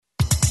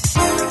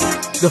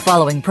The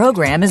following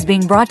program is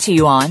being brought to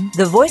you on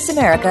the Voice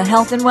America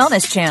Health and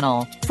Wellness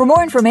Channel. For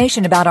more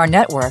information about our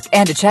network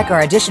and to check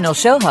our additional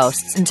show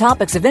hosts and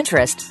topics of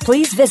interest,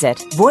 please visit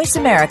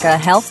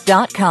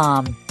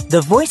voiceamericahealth.com.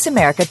 The Voice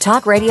America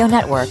Talk Radio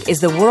Network is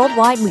the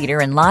worldwide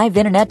leader in live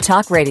Internet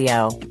talk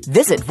radio.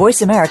 Visit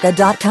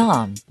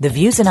voiceamerica.com. The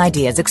views and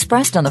ideas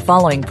expressed on the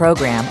following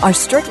program are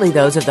strictly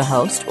those of the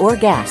host or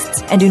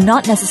guests and do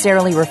not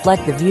necessarily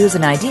reflect the views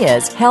and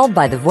ideas held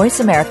by the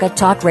Voice America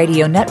Talk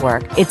Radio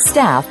Network, its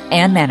staff,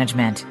 and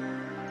management.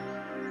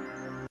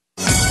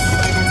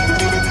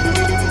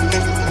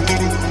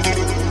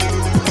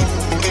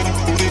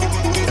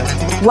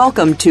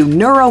 Welcome to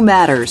Neuro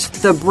Matters,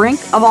 the brink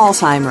of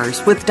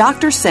Alzheimer's with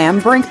Dr.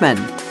 Sam Brinkman.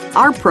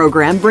 Our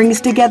program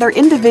brings together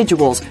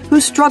individuals who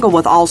struggle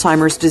with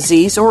Alzheimer's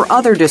disease or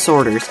other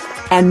disorders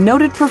and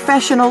noted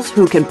professionals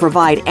who can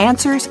provide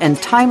answers and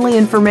timely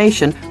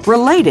information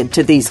related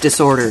to these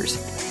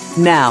disorders.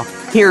 Now,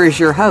 here is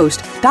your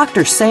host,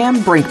 Dr.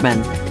 Sam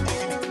Brinkman.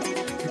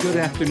 Good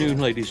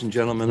afternoon, ladies and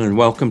gentlemen, and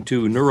welcome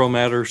to Neuro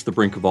Matters, the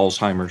brink of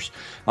Alzheimer's.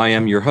 I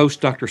am your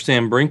host, Dr.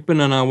 Sam Brinkman,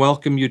 and I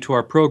welcome you to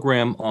our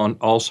program on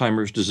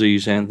Alzheimer's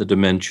disease and the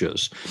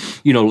dementias.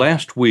 You know,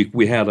 last week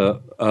we had a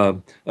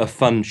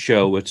fun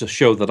show. It's a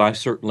show that I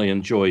certainly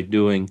enjoyed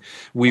doing.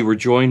 We were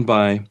joined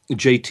by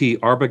J.T.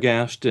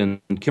 Arbogast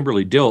and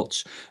Kimberly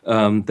Diltz.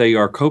 They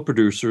are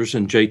co-producers,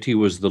 and J.T.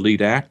 was the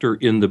lead actor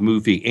in the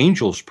movie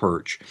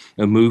Perch,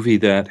 a movie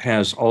that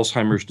has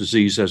Alzheimer's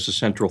disease as a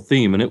central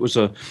theme, and it was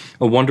a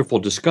wonderful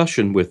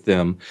discussion with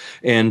them.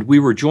 And we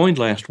were joined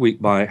last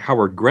week by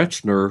Howard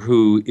Gruetzner,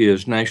 who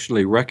is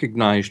nationally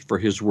recognized for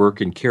his work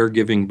in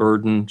caregiving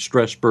burden,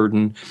 stress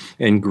burden,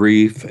 and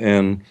grief.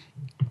 And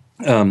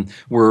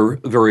we're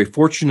very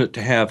fortunate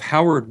to have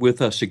Howard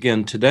with us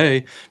again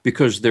today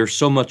because there's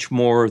so much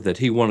more that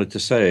he wanted to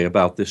say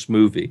about this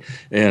movie.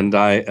 And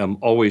I am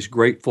always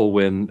grateful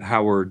when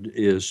Howard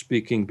is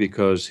speaking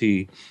because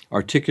he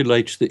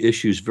articulates the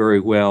issues very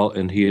well,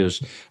 and he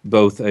is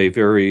both a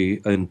very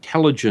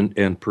intelligent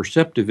and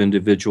perceptive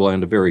individual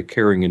and a very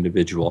caring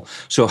individual.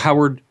 So,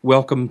 Howard,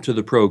 welcome to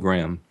the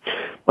program.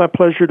 My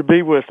pleasure to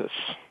be with us.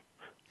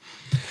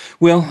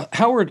 Well,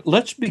 Howard,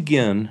 let's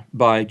begin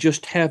by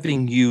just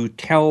having you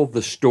tell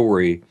the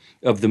story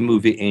of the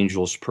movie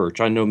Perch.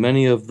 I know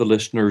many of the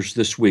listeners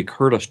this week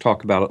heard us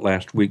talk about it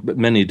last week, but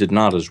many did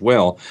not as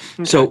well.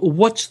 Okay. So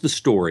what's the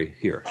story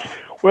here?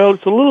 Well,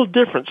 it's a little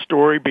different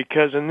story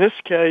because in this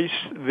case,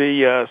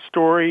 the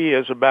story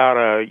is about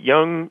a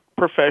young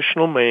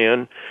professional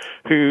man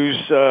who's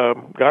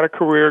got a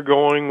career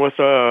going with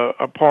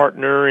a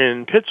partner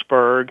in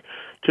Pittsburgh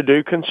to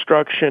do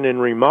construction and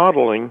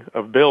remodeling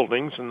of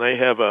buildings, and they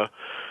have a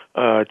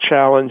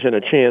challenge and a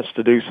chance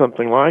to do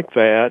something like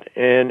that.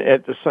 And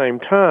at the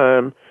same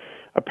time,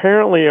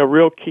 apparently a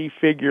real key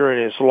figure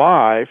in his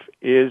life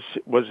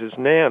was his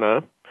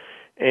Nana,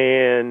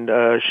 and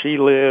she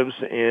lives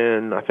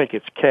in, I think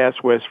it's Cass,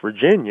 West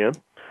Virginia,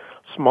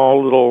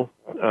 small little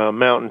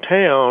mountain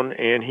town,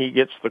 and he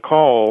gets the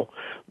call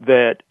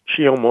that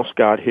she almost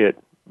got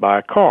hit by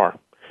a car,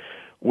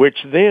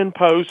 which then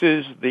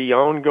poses the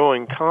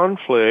ongoing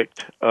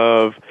conflict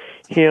of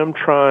him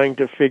trying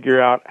to figure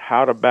out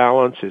how to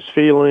balance his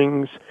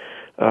feelings,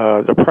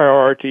 the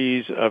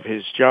priorities of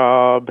his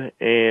job,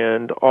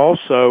 and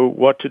also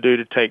what to do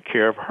to take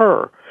care of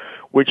her,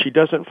 which he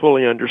doesn't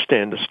fully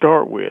understand to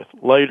start with.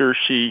 Later,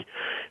 she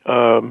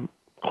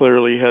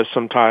clearly has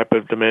some type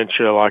of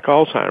dementia like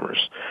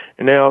Alzheimer's.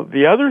 And now,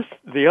 the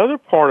other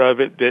part of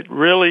it that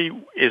really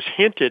is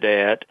hinted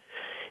at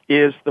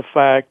is the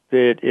fact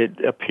that it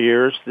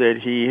appears that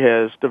he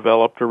has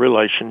developed a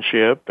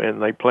relationship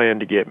and they plan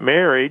to get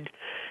married,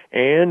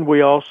 and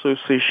we also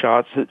see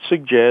shots that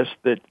suggest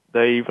that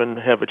they even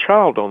have a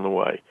child on the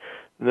way.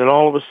 And then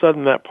all of a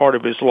sudden that part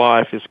of his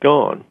life is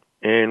gone,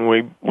 and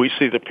we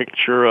see the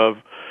picture of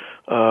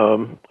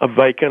a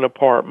vacant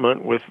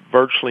apartment with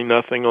virtually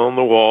nothing on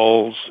the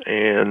walls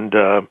and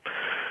a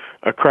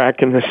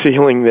crack in the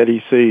ceiling that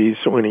he sees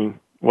when he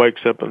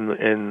wakes up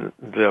in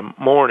the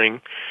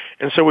morning.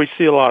 And so we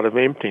see a lot of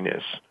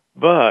emptiness.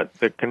 But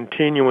the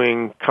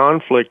continuing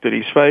conflict that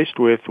he's faced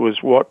with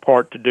was what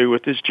part to do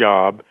with his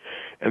job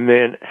and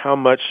then how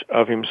much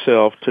of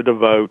himself to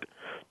devote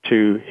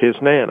to his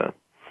Nana.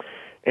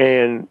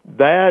 And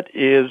that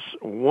is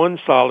one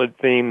solid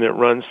theme that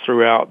runs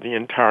throughout the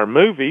entire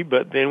movie,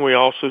 but then we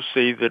also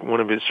see that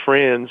one of his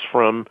friends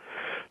from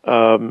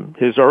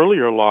his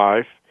earlier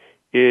life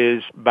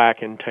is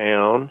back in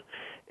town,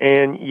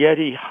 and yet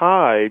he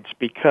hides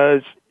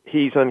because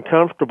he's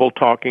uncomfortable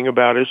talking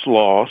about his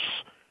loss.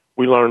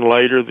 We learn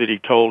later that he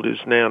told his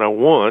Nana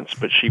once,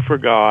 but she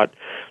forgot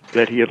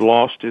that he had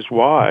lost his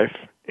wife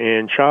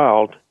and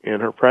child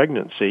in her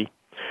pregnancy.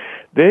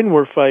 Then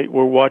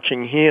we're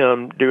watching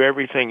him do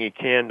everything he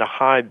can to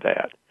hide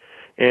that.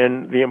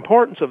 And the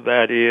importance of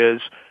that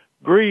is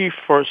grief,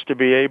 for us to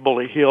be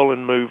able to heal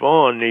and move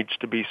on, needs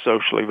to be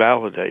socially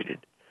validated.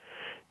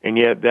 And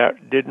yet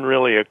that didn't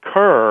really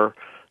occur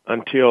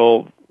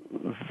until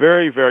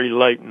very, very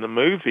late in the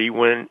movie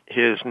when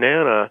his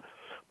Nana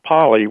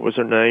Polly was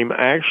her name,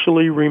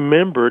 actually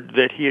remembered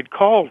that he had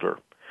called her.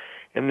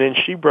 And then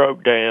she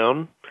broke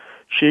down.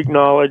 She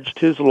acknowledged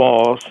his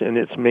loss and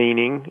its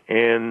meaning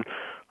and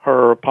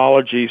her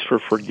apologies for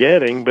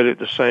forgetting, but at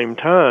the same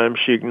time,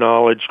 she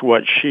acknowledged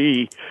what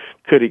she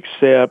could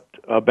accept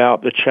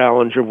about the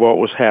challenge of what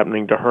was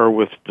happening to her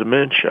with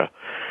dementia.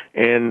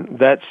 And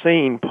that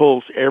scene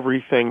pulls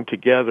everything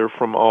together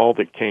from all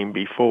that came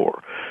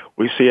before.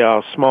 We see how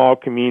a small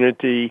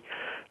community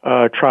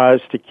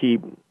tries to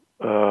keep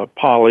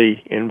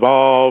Polly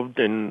involved,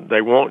 and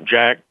they want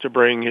Jack to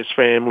bring his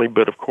family,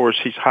 but of course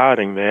he's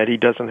hiding that. He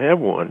doesn't have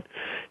one.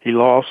 He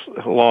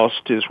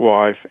lost his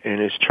wife and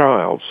his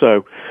child.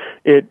 So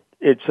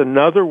it's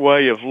another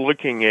way of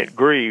looking at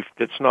grief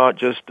that's not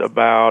just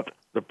about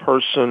the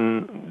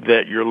person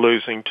that you're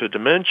losing to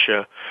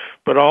dementia,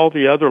 but all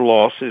the other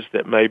losses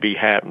that may be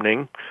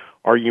happening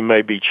or you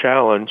may be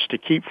challenged to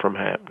keep from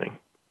happening.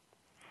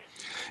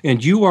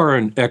 And you are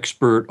an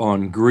expert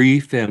on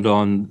grief and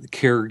on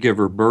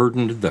caregiver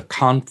burden, the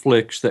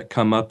conflicts that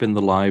come up in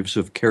the lives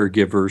of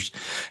caregivers.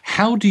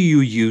 How do you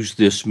use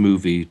this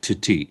movie to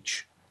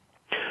teach?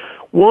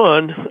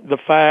 One, the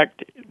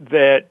fact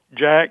that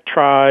Jack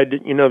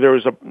tried, there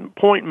was a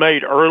point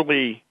made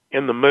early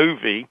in the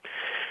movie,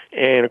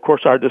 and of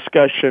course our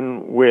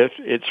discussion with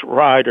its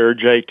writer,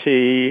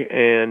 JT,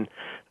 and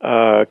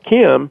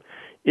Kim,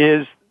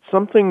 is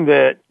something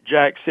that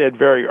Jack said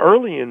very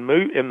early in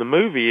the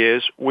movie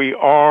is, we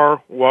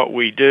are what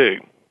we do.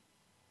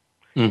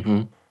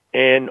 Mm-hmm.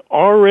 And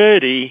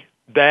already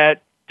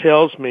that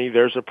tells me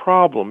there's a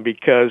problem,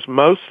 because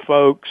most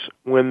folks,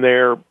 when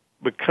they're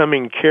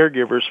becoming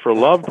caregivers for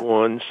loved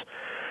ones,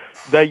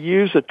 they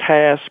use a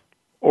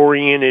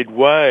task-oriented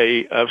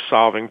way of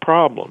solving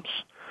problems.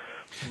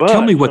 But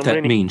tell me what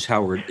that means,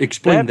 Howard.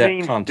 Explain that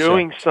means concept.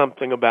 Doing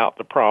something about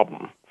the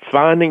problem,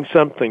 finding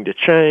something to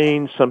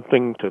change,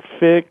 something to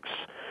fix,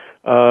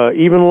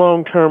 even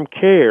long-term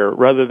care,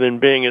 rather than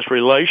being as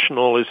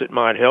relational as it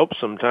might help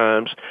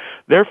sometimes.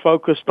 They're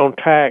focused on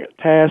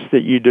tasks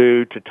that you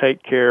do to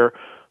take care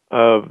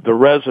of the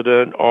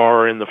resident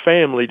or in the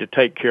family to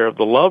take care of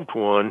the loved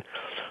one.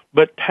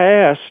 But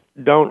tasks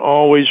don't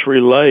always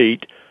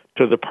relate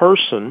to the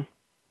person.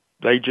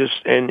 They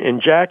just,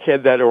 and Jack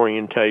had that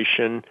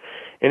orientation,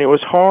 and it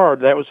was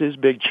hard. That was his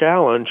big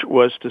challenge,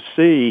 was to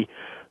see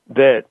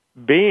that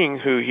being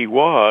who he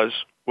was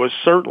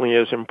certainly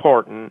as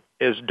important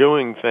as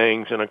doing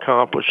things and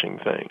accomplishing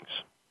things.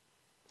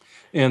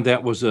 And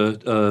that was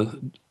a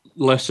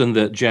lesson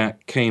that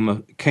Jack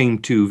came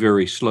to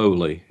very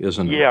slowly,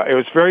 isn't it? Yeah, it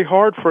was very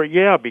hard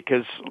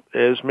because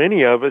as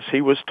many of us,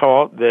 he was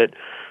taught that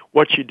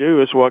what you do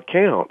is what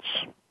counts.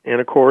 And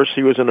of course,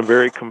 he was in a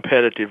very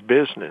competitive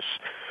business.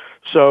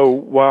 So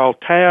while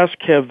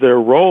tasks have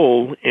their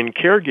role in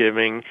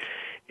caregiving,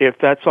 if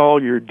that's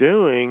all you're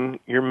doing,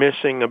 you're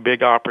missing a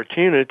big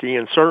opportunity,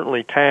 and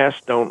certainly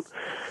tasks don't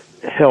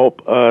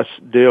help us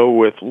deal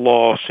with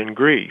loss and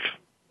grief.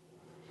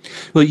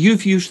 Well,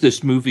 you've used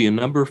this movie a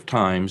number of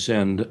times,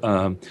 and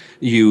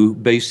you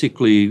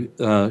basically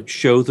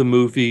show the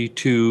movie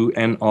to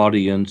an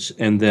audience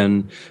and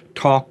then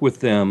talk with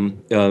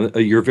them.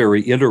 You're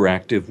very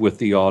interactive with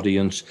the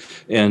audience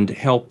and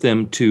help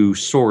them to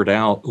sort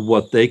out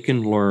what they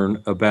can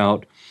learn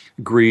about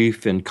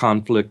grief and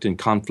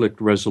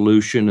conflict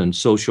resolution and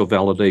social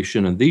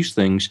validation and these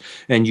things.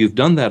 And you've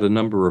done that a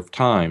number of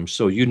times,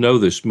 so you know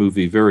this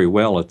movie very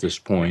well at this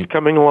point. It's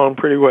coming along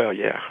pretty well,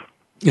 yeah.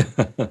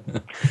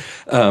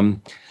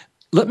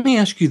 Let me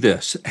ask you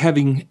this.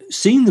 Having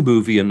seen the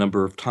movie a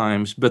number of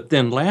times, but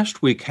then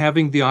last week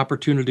having the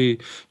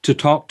opportunity to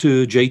talk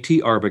to J.T.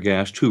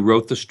 Arbogast, who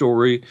wrote the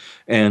story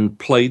and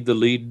played the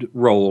lead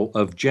role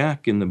of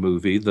Jack in the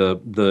movie,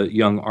 the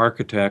young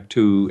architect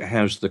who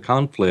has the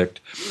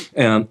conflict,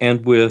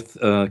 and with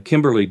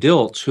Kimberly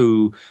Diltz,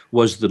 who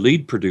was the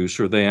lead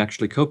producer. They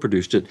actually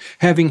co-produced it.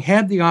 Having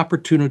had the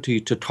opportunity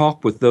to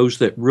talk with those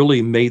that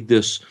really made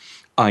this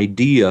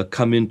idea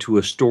come into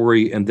a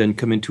story and then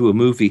come into a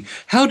movie,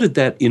 how did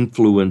that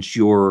influence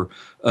your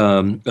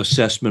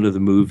assessment of the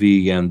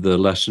movie and the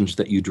lessons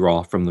that you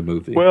draw from the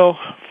movie? Well,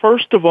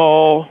 first of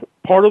all,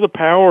 part of the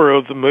power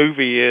of the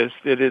movie is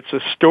that it's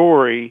a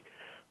story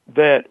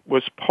that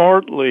was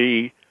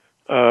partly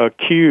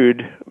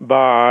cued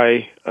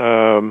by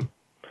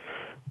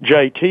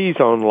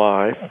JT's own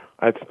life.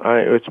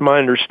 It's my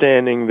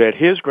understanding that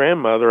his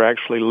grandmother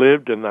actually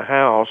lived in the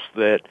house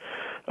that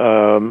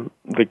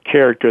the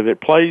character that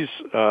plays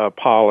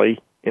Polly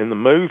in the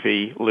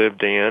movie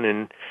lived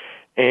in,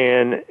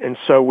 and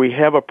so we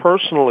have a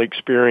personal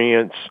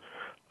experience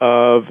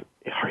of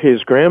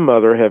his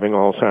grandmother having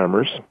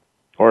Alzheimer's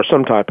or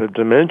some type of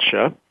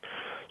dementia.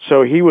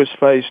 So he was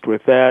faced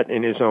with that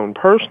in his own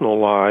personal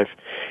life,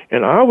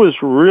 and I was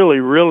really,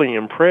 really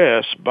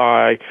impressed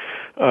by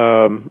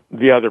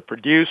the other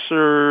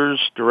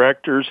producers,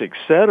 directors,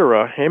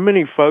 etc. How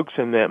many folks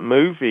in that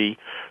movie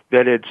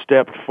that had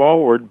stepped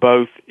forward,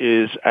 both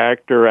as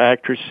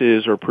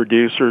actresses, or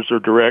producers, or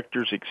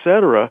directors,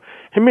 etc.,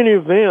 how many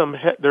of them,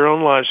 their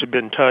own lives had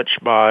been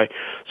touched by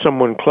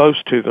someone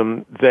close to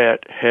them that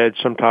had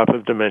some type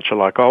of dementia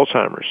like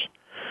Alzheimer's.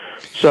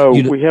 So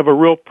we have a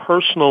real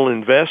personal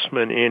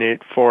investment in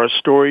it for a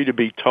story to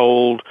be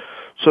told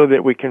so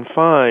that we can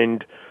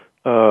find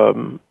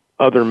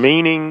other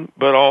meaning,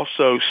 but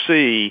also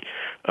see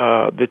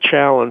the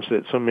challenge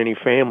that so many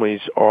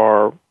families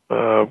are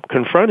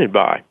confronted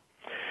by.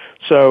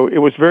 So it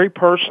was very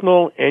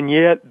personal, and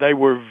yet they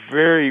were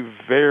very,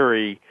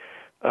 very,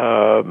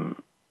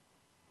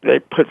 they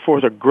put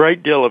forth a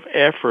great deal of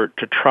effort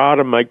to try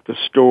to make the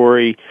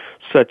story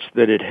such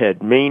that it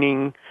had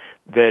meaning,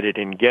 that it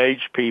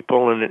engaged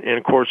people, and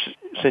of course,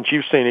 since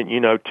you've seen it, you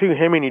know, too,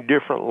 how many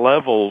different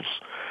levels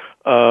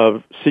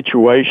of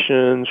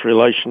situations,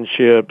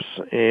 relationships,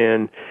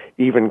 and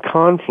even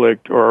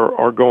conflict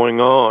are going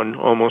on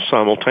almost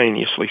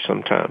simultaneously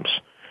sometimes.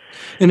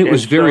 And it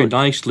was very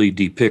nicely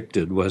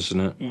depicted,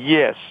 wasn't it?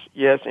 Yes,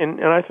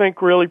 and I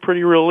think really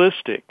pretty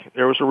realistic.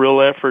 There was a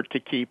real effort to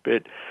keep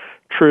it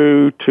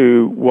true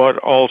to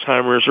what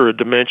Alzheimer's or a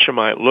dementia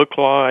might look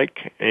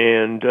like,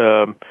 and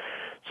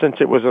since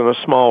it was in a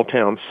small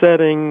town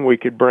setting, we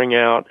could bring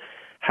out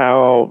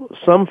how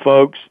some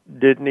folks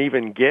didn't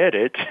even get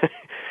it,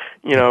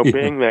 you know,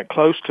 being that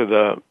close to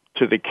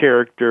the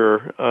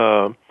character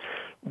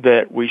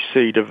that we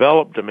see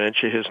develop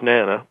dementia, his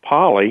Nana,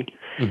 Polly,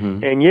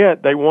 and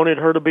yet they wanted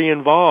her to be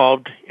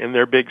involved in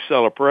their big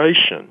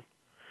celebration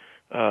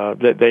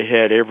that they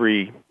had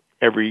every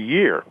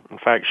year. In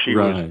fact, she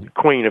was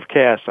Queen of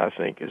Cast, I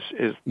think,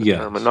 is the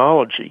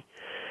terminology.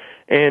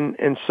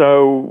 And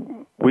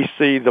so we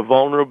see the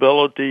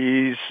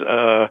vulnerabilities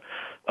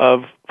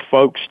of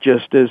folks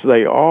just as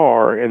they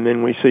are, and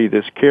then we see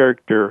this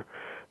character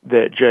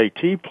that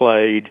JT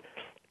played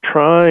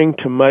trying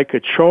to make a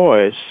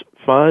choice,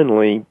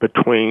 finally,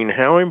 between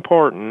how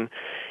important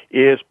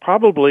is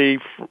probably,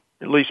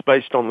 at least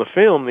based on the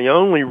film, the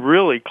only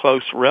really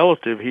close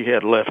relative he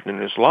had left in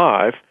his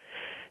life,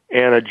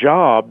 and a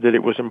job that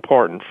it was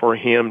important for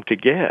him to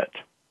get,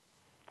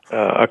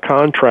 a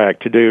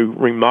contract to do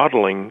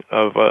remodeling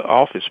of an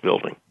office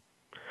building.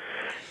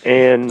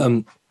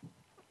 And,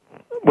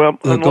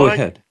 go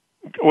ahead.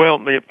 Well,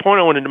 the point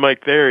I wanted to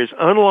make there is,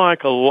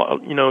 unlike there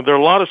are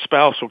a lot of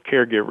spousal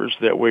caregivers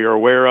that we are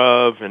aware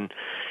of, and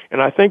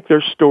I think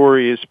their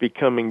story is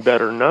becoming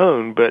better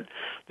known, but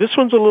this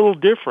one's a little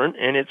different,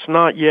 and it's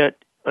not yet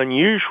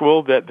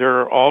unusual that there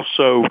are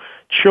also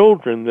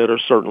children that are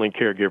certainly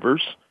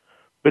caregivers,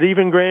 but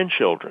even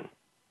grandchildren.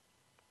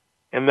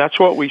 And that's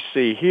what we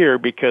see here,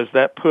 because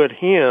that put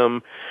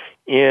him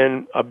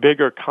in a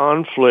bigger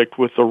conflict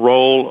with the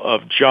role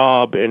of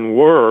job and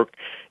work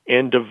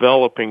and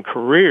developing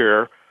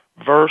career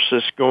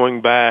versus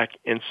going back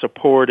and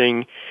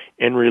supporting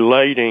and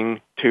relating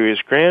to his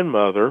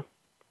grandmother,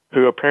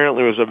 who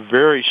apparently was a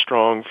very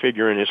strong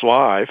figure in his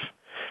life.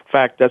 In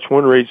fact, that's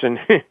one reason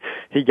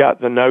he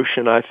got the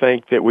notion, I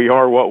think, that we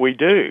are what we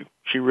do.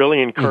 She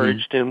really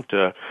encouraged him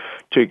to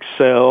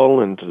excel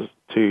and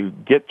to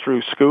get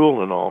through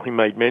school and all. He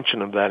made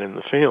mention of that in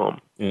the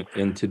film.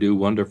 And to do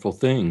wonderful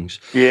things.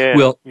 Yeah.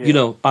 Well, you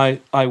know, I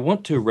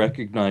want to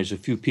recognize a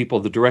few people.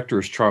 The director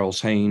is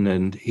Charles Haine,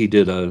 and he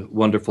did a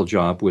wonderful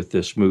job with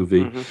this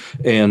movie.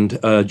 And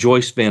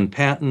Joyce Van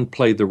Patten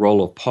played the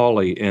role of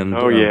Polly. And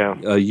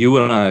you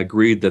and I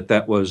agreed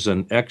that was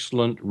an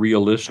excellent,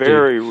 realistic,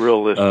 very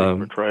realistic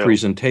portrayal.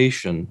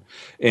 Presentation.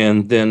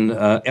 And then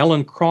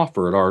Ellen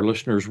Crawford, our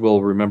listeners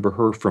will remember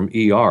her from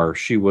ER.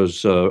 She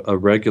was a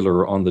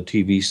regular on the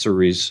TV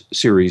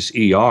series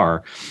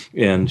ER,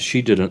 and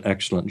she did an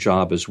excellent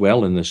job as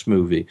well in this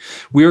movie.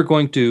 We are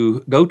going to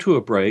go to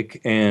a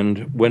break,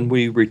 and when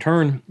we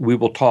return, we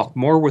will talk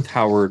more with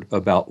Howard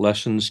about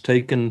lessons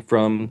taken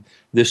from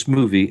this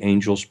movie,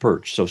 Angel's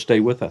Perch. So stay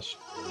with us.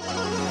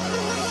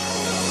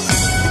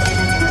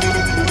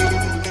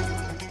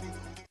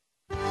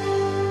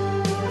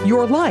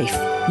 Your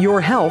life, your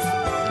health,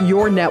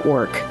 your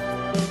network.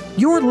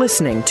 You're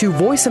listening to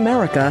Voice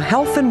America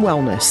Health and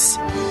Wellness.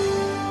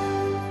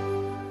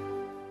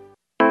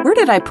 Where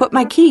did I put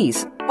my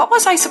keys? What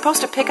was I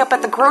supposed to pick up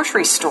at the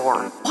grocery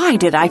store? Why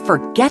did I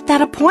forget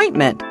that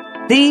appointment?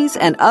 These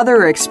and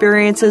other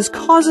experiences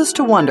cause us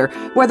to wonder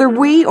whether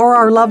we or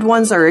our loved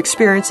ones are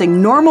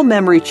experiencing normal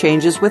memory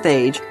changes with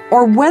age,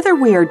 or whether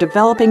we are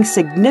developing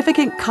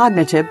significant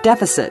cognitive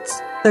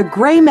deficits. The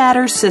Gray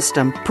Matter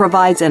system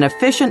provides an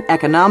efficient,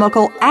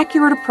 economical,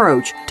 accurate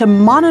approach to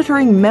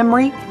monitoring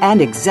memory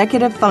and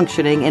executive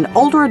functioning in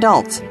older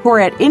adults who are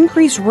at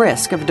increased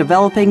risk of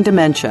developing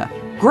dementia.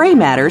 Gray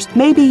Matters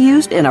may be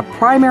used in a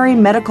primary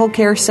medical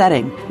care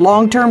setting,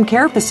 long-term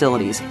care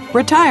facilities,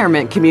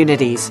 retirement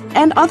communities,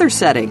 and other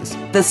settings.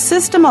 The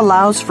system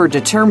allows for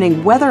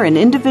determining whether an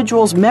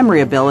individual's memory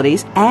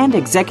abilities and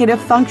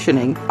executive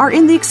functioning are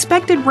in the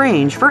expected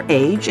range for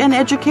age and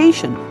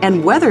education,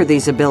 and whether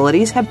these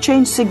abilities have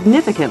changed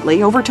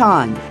significantly over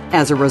time.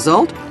 As a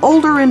result,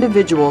 older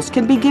individuals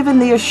can be given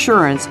the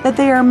assurance that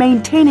they are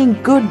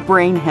maintaining good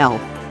brain health.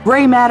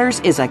 Gray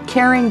Matters is a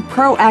caring,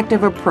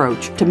 proactive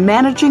approach to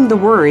managing the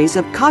worries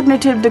of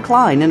cognitive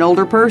decline in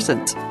older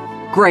persons.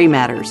 Gray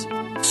Matters.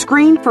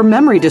 Screen for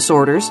memory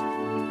disorders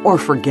or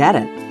forget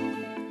it.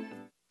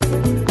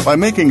 By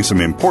making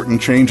some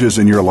important changes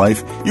in your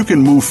life, you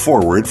can move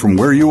forward from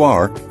where you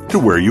are to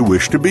where you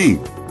wish to be.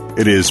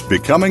 It is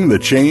becoming the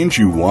change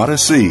you want to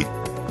see.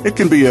 It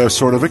can be a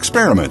sort of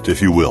experiment,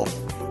 if you will.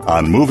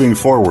 On Moving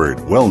Forward,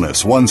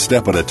 Wellness One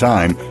Step at a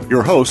Time,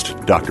 your host,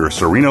 Dr.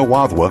 Serena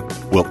Wadhwa,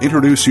 will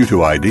introduce you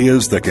to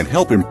ideas that can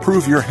help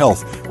improve your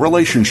health,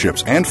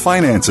 relationships, and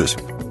finances.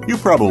 You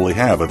probably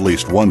have at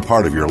least one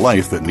part of your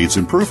life that needs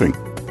improving.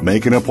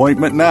 Make an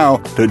appointment now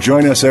to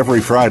join us every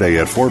Friday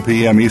at 4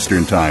 p.m.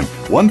 Eastern Time,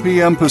 1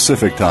 p.m.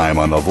 Pacific Time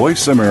on the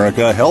Voice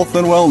America Health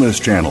and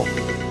Wellness Channel.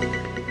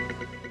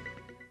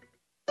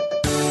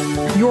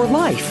 Your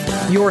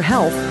life, your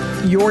health,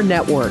 your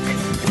network.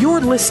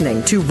 You're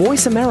listening to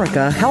Voice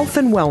America Health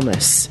and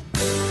Wellness.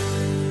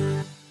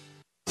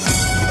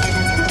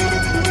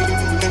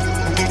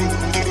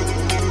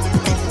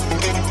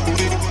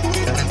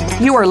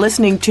 You are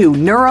listening to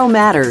Neuro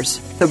Matters,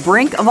 the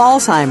brink of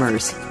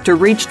Alzheimer's. To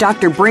reach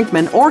Dr.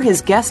 Brinkman or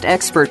his guest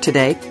expert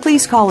today,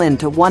 please call in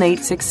to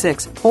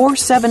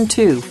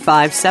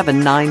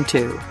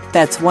 1-866-472-5792.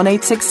 That's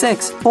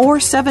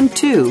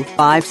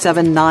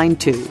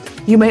 1-866-472-5792.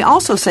 You may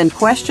also send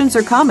questions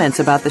or comments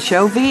about the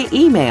show via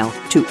email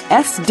to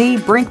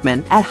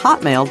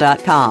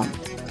sdbrinkman@hotmail.com.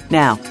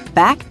 Now,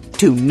 back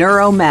to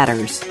Neuro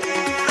Matters.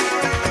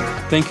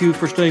 Thank you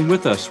for staying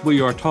with us.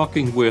 We are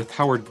talking with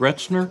Howard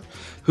Gruetzner,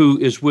 who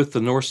is with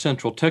the North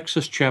Central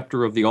Texas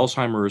chapter of the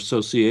Alzheimer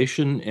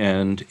Association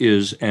and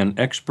is an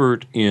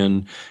expert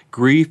in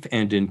grief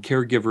and in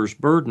caregiver's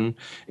burden.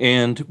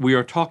 And we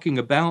are talking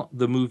about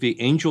the movie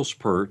Angel's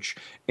Perch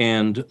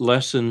and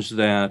lessons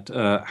that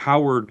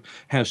Howard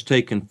has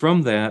taken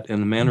from that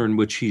and the manner in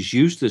which he's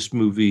used this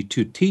movie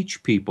to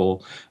teach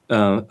people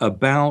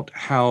about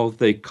how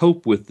they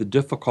cope with the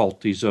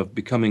difficulties of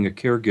becoming a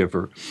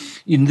caregiver.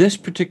 In this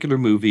particular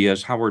movie,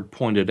 as Howard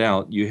pointed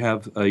out, you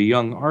have a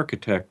young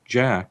architect,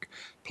 Jack,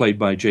 played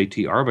by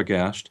J.T.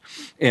 Arbogast,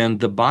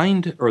 and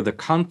the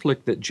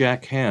conflict that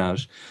Jack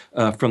has,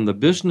 from the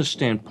business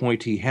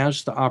standpoint, he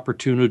has the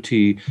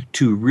opportunity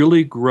to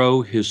really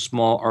grow his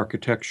small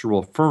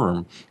architectural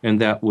firm, and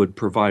that would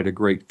provide a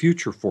great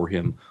future for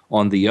him.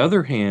 On the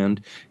other hand,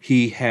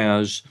 he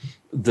has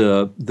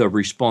the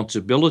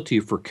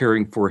responsibility for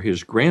caring for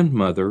his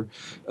grandmother,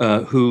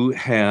 who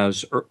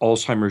has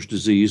Alzheimer's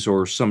disease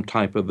or some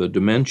type of a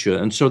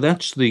dementia. And so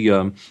that's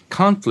the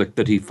conflict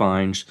that he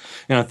finds.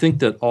 And I think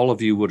that all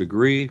of you would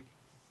agree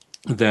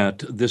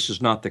that this is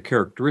not the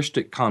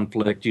characteristic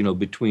conflict,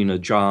 between a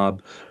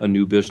job, a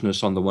new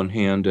business on the one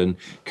hand, and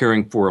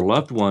caring for a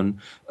loved one.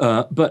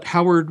 But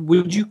Howard,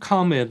 would you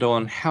comment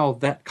on how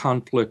that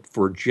conflict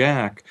for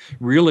Jack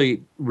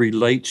really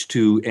relates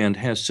to and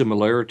has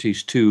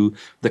similarities to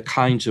the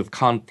kinds of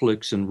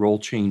conflicts and role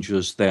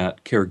changes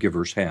that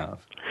caregivers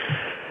have?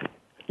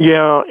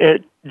 Yeah,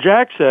 at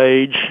Jack's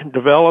age,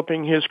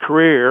 developing his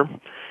career,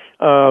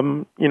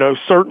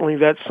 certainly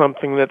that's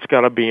something that's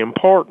got to be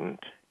important.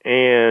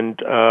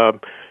 And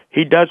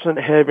he doesn't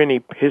have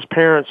his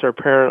parents are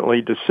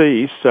apparently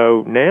deceased,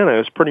 so Nana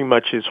is pretty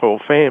much his whole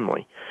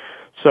family.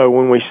 So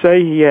when we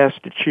say he has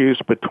to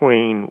choose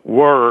between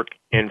work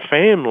and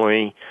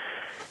family,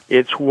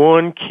 it's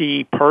one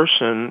key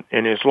person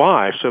in his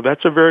life. So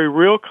that's a very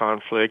real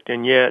conflict,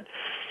 and yet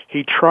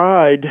he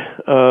tried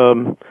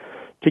to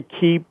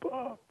keep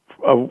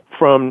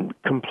from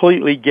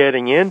completely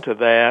getting into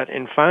that,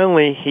 and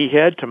finally he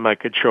had to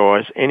make a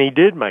choice, and he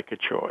did make a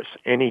choice,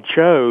 and he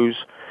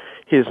chose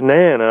his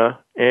Nana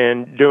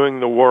and doing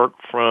the work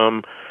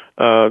from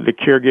the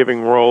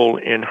caregiving role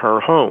in her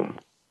home.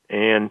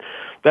 And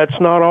that's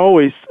not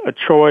always a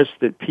choice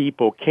that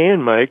people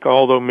can make,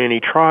 although many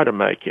try to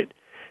make it.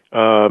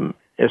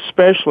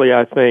 Especially,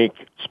 I think,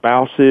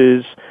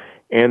 spouses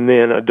and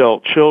then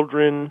adult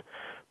children.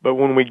 But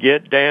when we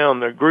get down,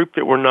 the group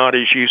that we're not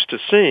as used to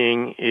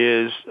seeing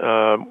is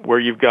where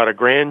you've got a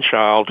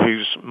grandchild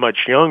who's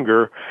much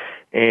younger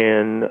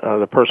and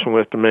the person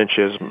with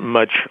dementia is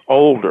much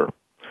older.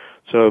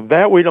 So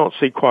that we don't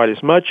see quite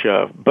as much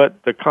of,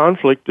 but the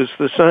conflict is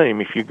the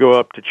same. If you go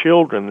up to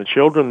children, the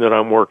children that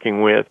I'm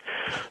working with,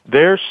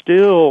 they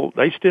still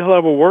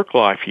have a work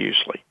life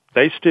usually.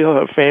 They still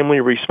have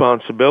family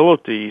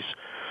responsibilities.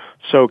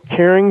 So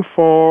caring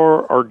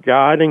for or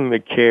guiding the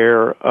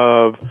care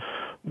of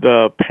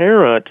the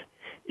parent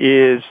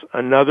is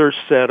another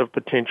set of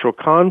potential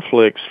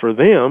conflicts for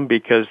them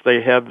because they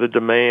have the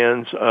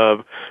demands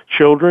of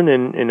children,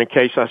 and in a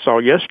case I saw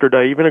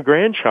yesterday, even a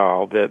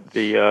grandchild that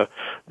the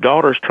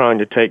daughter's trying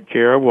to take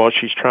care of while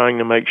she's trying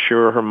to make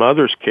sure her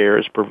mother's care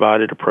is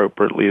provided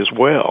appropriately as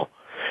well.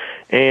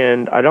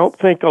 And I don't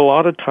think a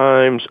lot of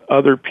times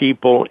other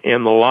people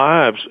in the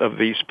lives of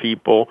these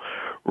people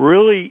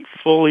really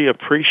fully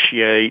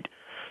appreciate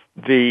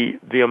the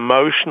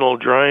emotional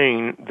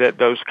drain that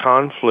those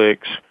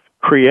conflicts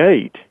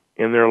create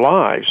in their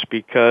lives,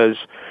 because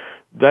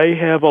they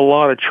have a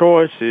lot of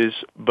choices,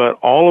 but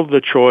all of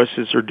the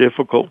choices are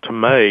difficult to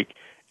make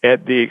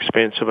at the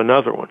expense of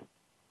another one.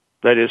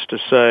 That is to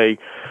say,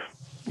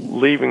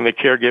 leaving the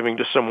caregiving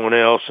to someone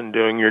else and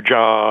doing your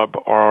job,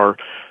 or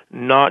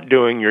not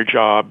doing your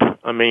job.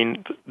 I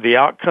mean, the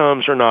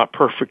outcomes are not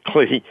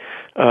perfectly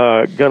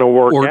going to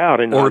work out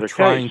in either case. Or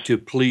trying to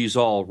please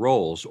all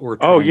roles, or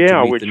trying to meet the needs of all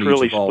roles. Which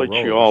really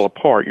splits you all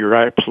apart. You're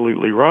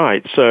absolutely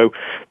right. So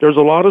there's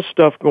a lot of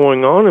stuff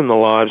going on in the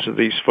lives of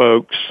these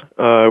folks,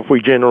 if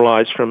we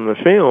generalize from the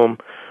film,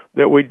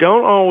 that we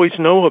don't always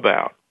know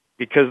about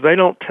because they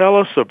don't tell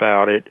us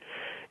about it.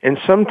 And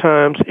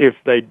sometimes if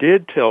they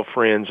did tell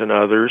friends and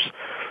others,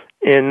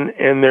 in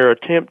their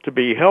attempt to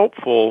be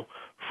helpful,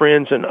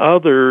 friends and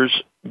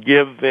others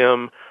give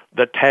them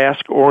the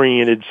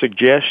task-oriented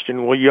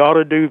suggestion, well, you ought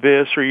to do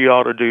this or you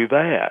ought to do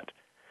that.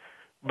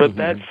 But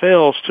that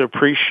fails to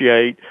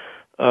appreciate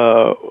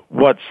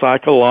what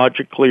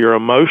psychologically or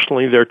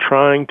emotionally they're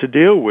trying to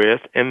deal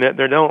with, and that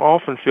they don't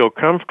often feel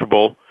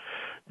comfortable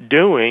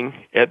doing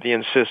at the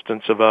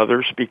insistence of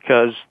others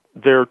because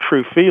their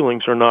true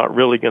feelings are not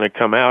really going to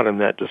come out in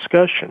that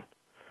discussion.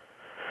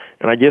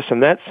 And I guess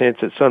in that sense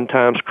it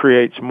sometimes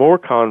creates more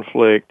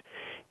conflict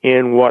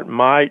in what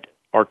might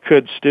or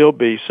could still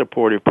be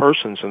supportive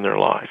persons in their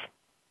life.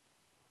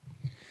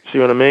 See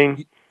what I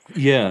mean?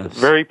 Yes.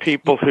 The very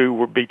people who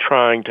would be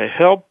trying to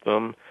help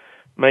them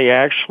may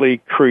actually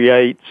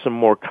create some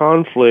more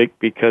conflict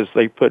because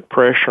they put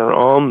pressure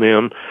on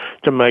them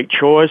to make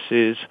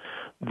choices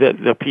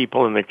that the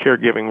people in the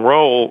caregiving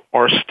role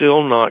are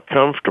still not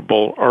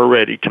comfortable or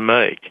ready to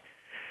make.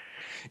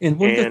 And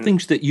one of the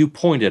things that you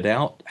pointed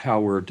out,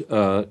 Howard,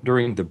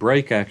 during the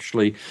break,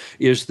 actually,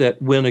 is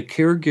that when a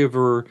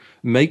caregiver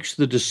makes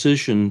the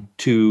decision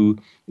to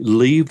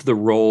leave the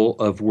role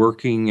of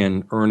working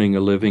and earning a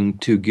living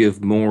to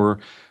give more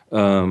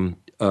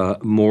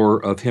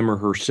of him or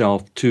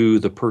herself to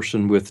the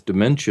person with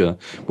dementia,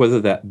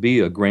 whether that be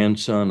a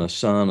grandson, a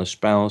son, a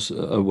spouse,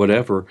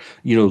 whatever,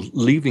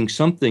 leaving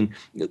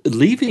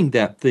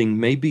that thing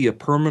may be a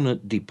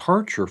permanent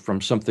departure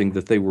from something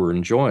that they were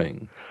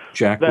enjoying.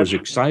 Jack was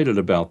excited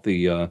about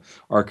the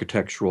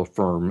architectural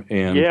firm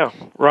and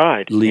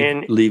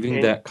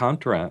leaving that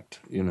contract.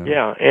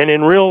 Yeah, and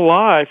in real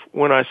life,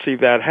 when I see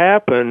that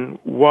happen,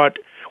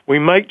 we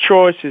make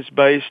choices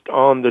based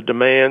on the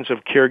demands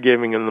of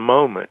caregiving in the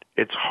moment.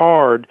 It's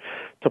hard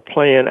to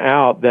plan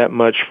out that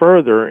much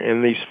further,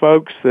 and these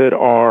folks that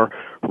are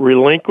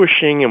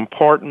relinquishing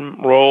important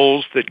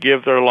roles that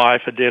give their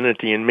life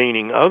identity and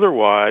meaning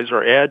otherwise,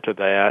 or add to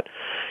that,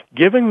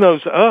 giving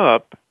those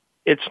up,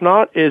 it's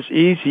not as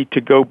easy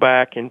to go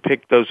back and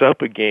pick those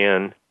up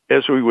again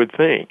as we would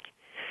think.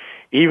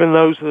 Even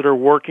those that are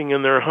working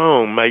in their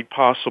home, made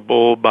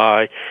possible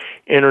by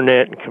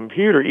internet and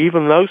computer,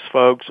 even those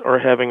folks are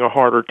having a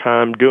harder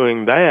time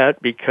doing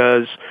that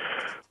because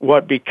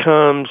what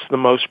becomes the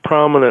most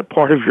prominent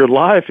part of your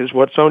life is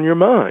what's on your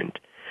mind.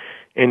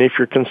 And if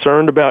you're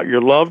concerned about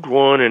your loved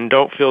one and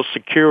don't feel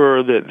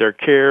secure that their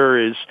care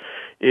is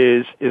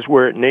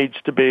where it needs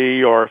to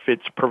be, or if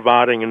it's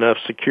providing enough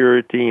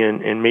security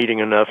and meeting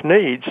enough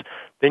needs,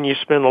 then you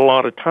spend a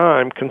lot of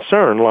time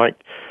concerned. Like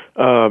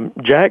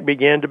Jack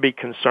began to be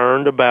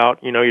concerned about,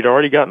 he'd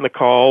already gotten the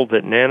call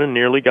that Nana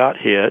nearly got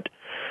hit,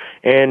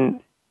 and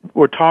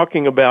we're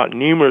talking about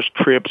numerous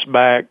trips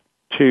back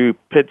to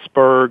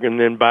Pittsburgh and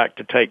then back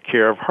to take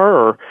care of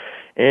her,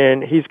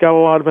 and he's got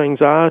a lot of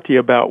anxiety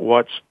about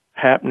what's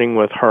happening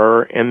with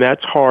her, and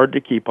that's hard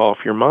to keep off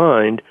your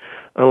mind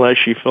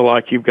unless you feel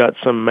like you've got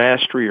some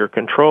mastery or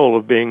control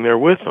of being there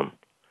with them.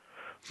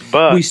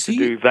 But to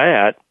do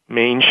that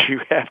means you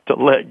have to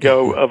let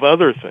go of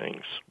other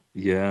things.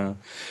 Yeah.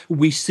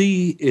 We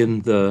see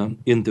in the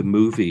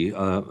movie,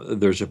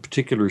 there's a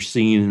particular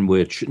scene in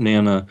which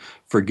Nana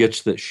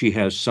forgets that she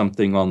has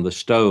something on the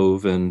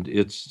stove and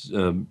it's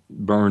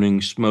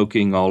burning,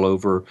 smoking all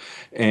over,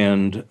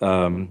 and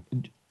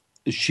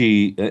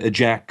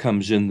Jack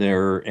comes in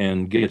there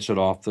and gets it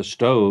off the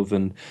stove,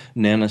 and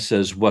Nana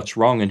says, "What's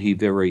wrong?" And he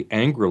very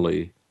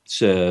angrily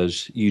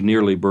says, "You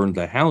nearly burned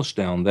the house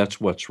down.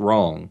 That's what's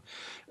wrong."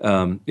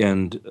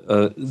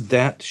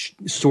 That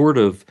sort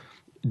of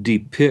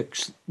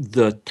depicts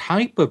the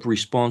type of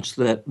response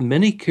that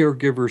many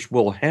caregivers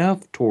will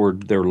have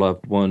toward their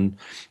loved one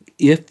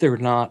if they're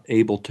not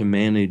able to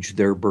manage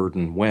their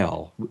burden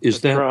well.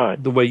 Is that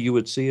right? The way you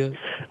would see it?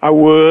 I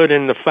would,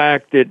 and the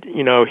fact that,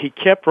 he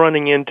kept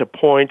running into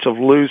points of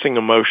losing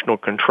emotional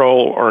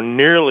control or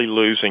nearly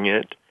losing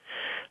it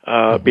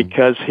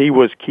because he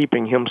was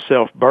keeping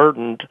himself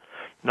burdened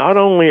not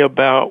only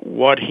about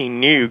what he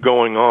knew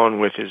going on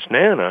with his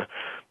Nana,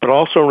 but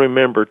also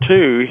remember,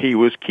 too, he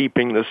was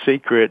keeping the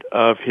secret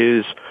of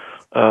his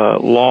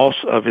loss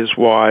of his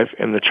wife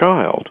and the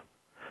child.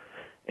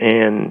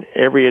 And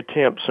every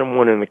attempt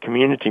someone in the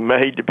community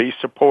made to be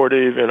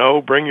supportive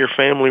and, bring your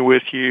family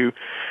with you,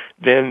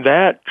 then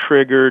that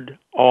triggered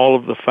all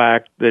of the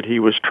fact that he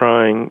was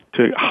trying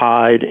to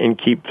hide and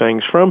keep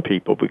things from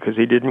people because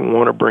he didn't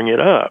want to bring it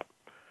up.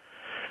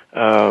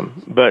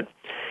 But,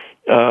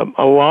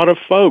 a lot of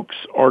folks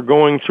are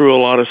going through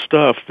a lot of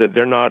stuff that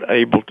they're not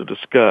able to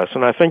discuss,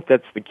 and I think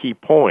that's the key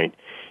point.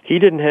 He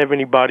didn't have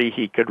anybody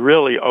he could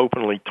really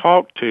openly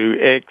talk to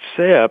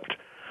except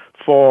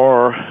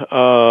for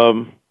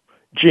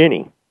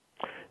Jenny,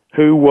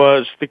 who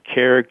was the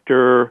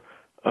character,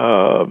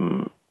 I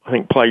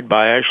think played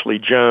by Ashley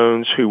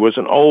Jones, who was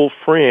an old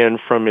friend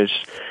from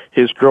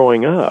his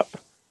growing up.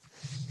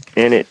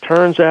 And it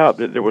turns out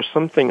that there was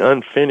something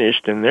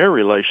unfinished in their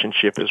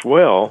relationship as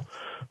well,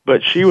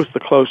 but she was the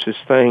closest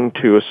thing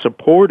to a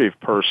supportive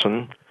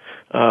person,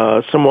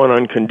 someone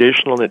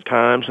unconditional at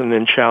times and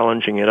then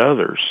challenging at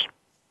others.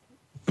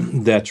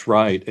 That's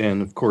right.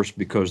 And of course,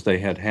 because they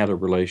had a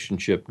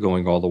relationship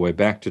going all the way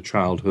back to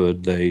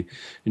childhood, they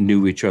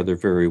knew each other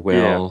very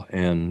well. Yeah.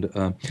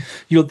 And,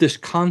 this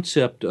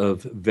concept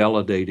of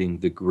validating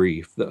the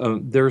grief,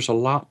 there's a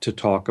lot to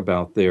talk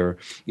about there.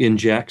 In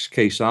Jack's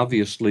case,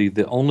 obviously,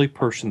 the only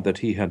person that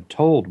he had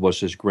told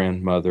was his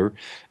grandmother.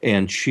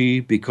 And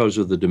she, because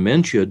of the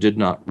dementia, did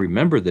not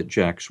remember that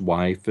Jack's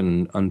wife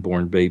and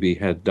unborn baby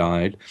had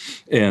died.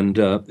 And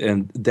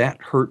that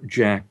hurt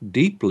Jack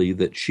deeply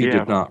that she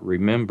did not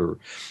remember.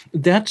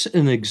 That's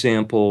an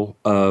example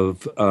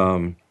of,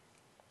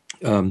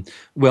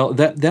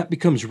 that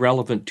becomes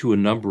relevant to a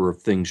number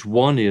of things.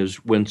 One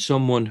is when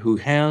someone who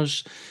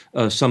has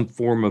some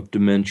form of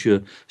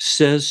dementia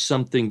says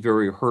something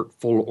very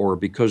hurtful, or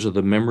because of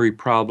the memory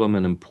problem,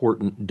 an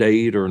important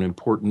date or an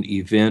important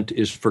event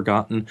is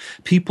forgotten,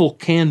 people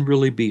can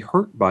really be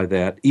hurt by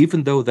that,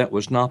 even though that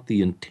was not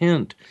the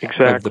intent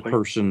of the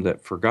person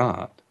that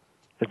forgot.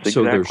 That's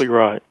exactly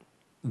right.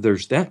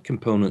 There's that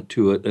component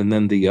to it. And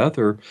then the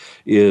other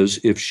is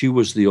if she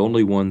was the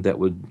only one that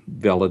would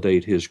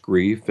validate his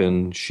grief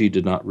and she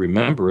did not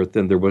remember it,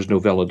 then there was no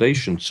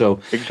validation. So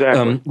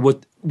exactly.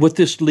 What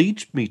this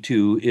leads me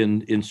to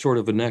in sort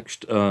of a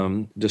next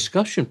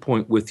discussion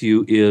point with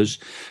you is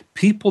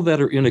people that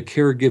are in a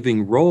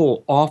caregiving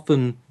role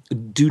often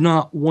do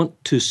not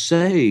want to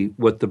say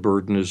what the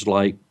burden is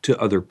like to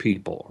other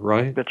people,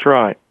 right? That's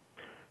right.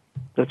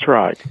 That's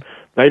right.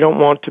 They don't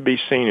want to be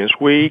seen as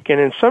weak,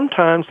 and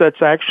sometimes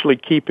that's actually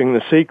keeping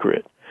the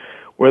secret,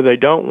 where they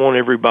don't want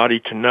everybody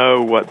to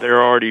know what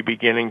they're already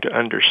beginning to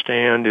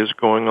understand is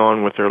going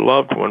on with their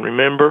loved one.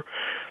 Remember,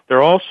 there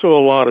are also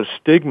a lot of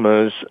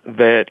stigmas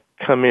that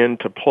come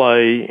into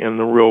play in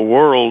the real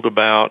world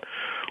about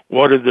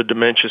what do the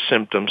dementia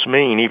symptoms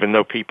mean, even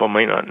though people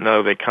may not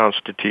know they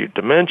constitute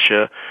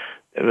dementia.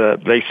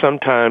 They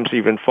sometimes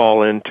even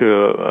fall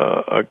into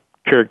a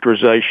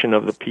characterization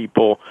of the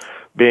people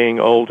being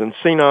old and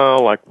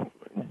senile, like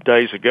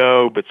days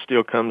ago, but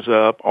still comes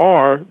up,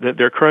 or that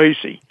they're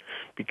crazy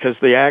because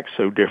they act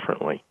so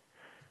differently.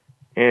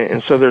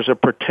 And so there's a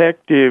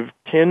protective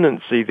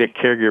tendency that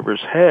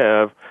caregivers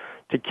have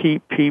to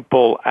keep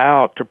people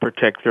out to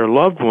protect their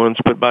loved ones,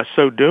 but by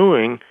so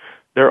doing,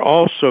 they're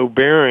also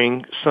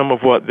bearing some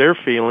of what they're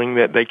feeling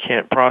that they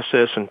can't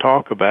process and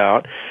talk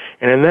about.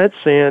 And in that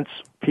sense,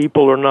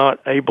 people are not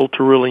able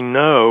to really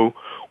know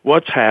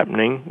what's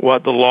happening,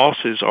 what the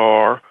losses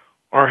are,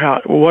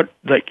 or what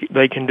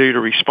they can do to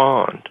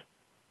respond.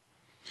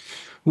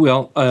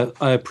 Well,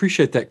 I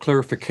appreciate that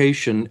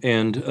clarification,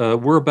 and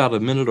we're about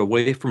a minute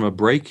away from a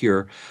break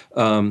here.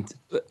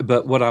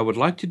 But what I would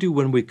like to do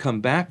when we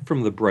come back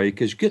from the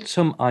break is get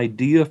some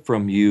idea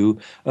from you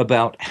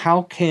about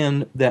how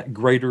can that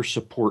greater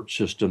support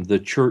system, the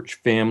church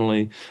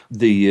family,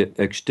 the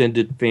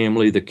extended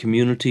family, the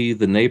community,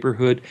 the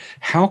neighborhood,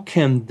 how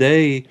can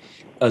they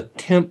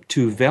attempt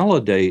to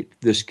validate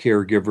this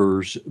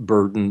caregiver's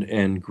burden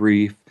and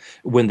grief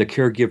when the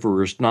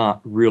caregiver is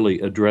not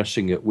really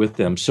addressing it with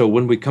them. So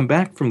when we come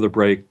back from the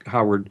break,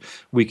 Howard,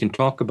 we can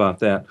talk about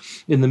that.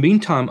 In the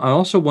meantime, I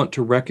also want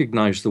to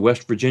recognize the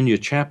West Virginia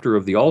chapter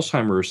of the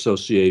Alzheimer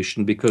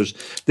Association because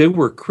they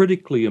were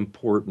critically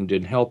important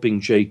in helping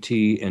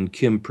JT and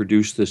Kim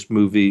produce this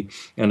movie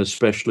and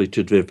especially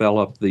to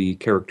develop the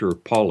character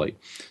of Polly.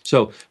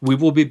 So we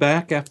will be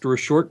back after a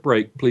short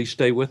break. Please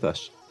stay with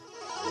us.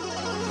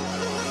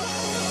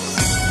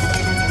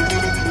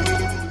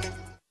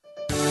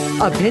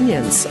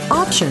 Opinions,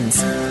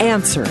 options,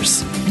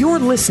 answers. You're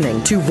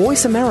listening to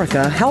Voice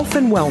America Health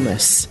and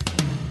Wellness.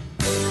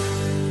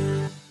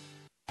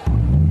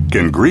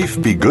 Can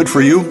grief be good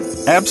for you?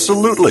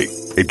 Absolutely.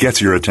 It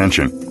gets your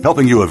attention,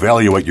 helping you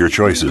evaluate your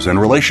choices and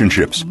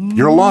relationships.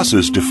 Your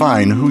losses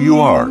define who you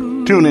are.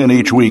 Tune in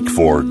each week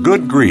for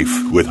Good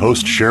Grief with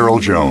host Cheryl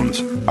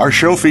Jones. Our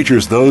show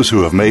features those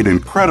who have made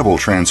incredible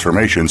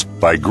transformations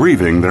by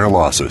grieving their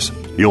losses.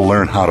 You'll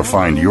learn how to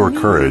find your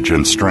courage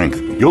and strength.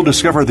 You'll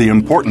discover the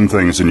important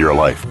things in your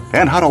life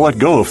and how to let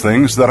go of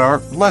things that are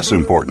less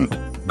important.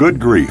 Good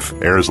Grief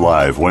airs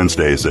live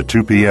Wednesdays at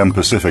 2 p.m.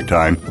 Pacific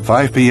Time,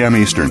 5 p.m.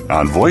 Eastern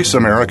on Voice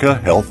America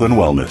Health and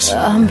Wellness.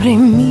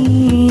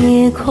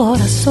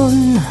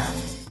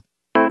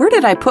 Where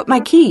did I put my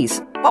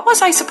keys? What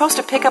was I supposed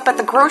to pick up at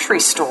the grocery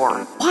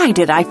store? Why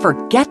did I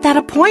forget that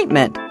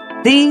appointment?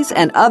 These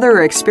and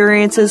other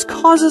experiences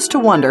cause us to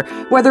wonder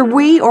whether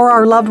we or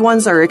our loved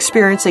ones are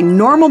experiencing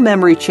normal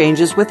memory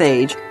changes with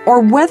age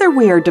or whether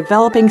we are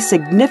developing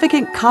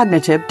significant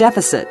cognitive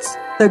deficits.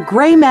 The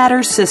Gray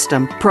Matter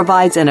system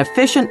provides an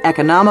efficient,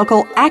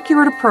 economical,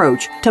 accurate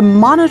approach to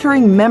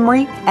monitoring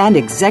memory and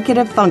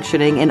executive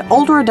functioning in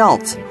older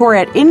adults who are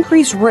at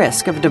increased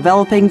risk of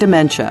developing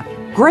dementia.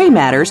 Gray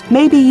Matters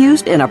may be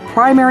used in a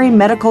primary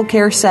medical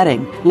care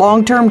setting,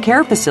 long-term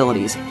care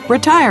facilities,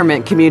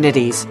 retirement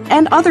communities,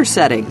 and other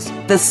settings.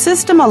 The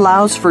system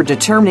allows for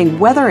determining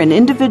whether an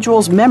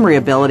individual's memory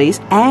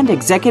abilities and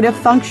executive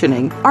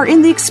functioning are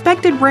in the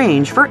expected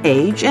range for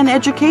age and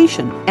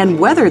education, and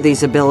whether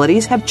these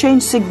abilities have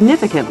changed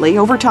significantly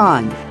over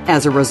time.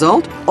 As a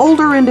result,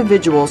 older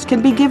individuals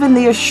can be given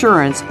the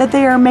assurance that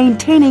they are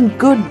maintaining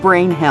good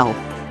brain health.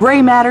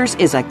 Gray Matters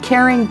is a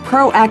caring,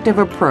 proactive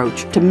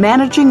approach to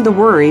managing the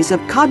worries of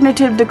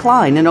cognitive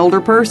decline in older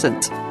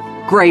persons.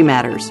 Gray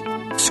Matters.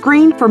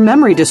 Screen for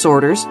memory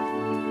disorders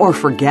or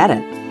forget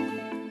it.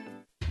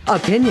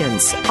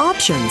 Opinions,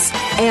 options,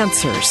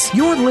 answers.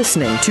 You're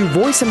listening to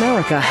Voice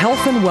America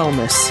Health and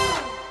Wellness.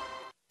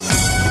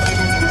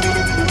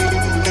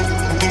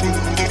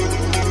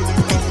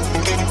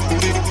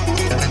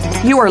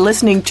 You are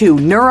listening to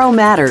Neuro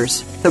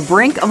Matters, the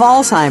brink of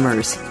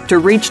Alzheimer's. To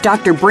reach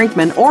Dr.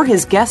 Brinkman or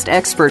his guest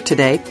expert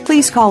today,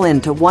 please call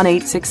in to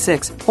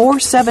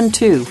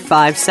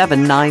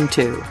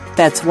 1-866-472-5792.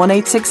 That's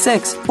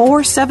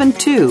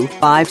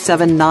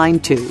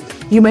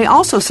 1-866-472-5792. You may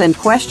also send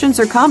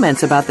questions or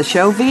comments about the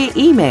show via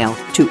email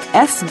to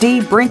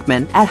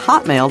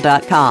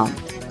sdbrinkman@hotmail.com.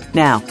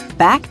 Now,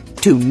 back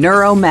to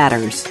Neuro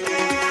Matters.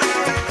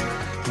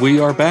 We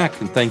are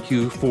back, and thank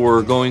you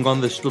for going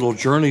on this little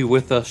journey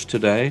with us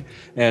today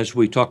as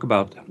we talk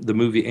about the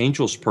movie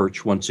Angel's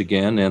Perch once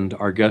again. And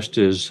our guest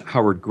is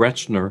Howard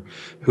Gruetzner,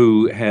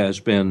 who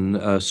has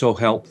been so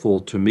helpful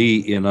to me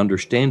in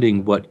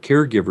understanding what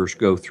caregivers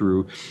go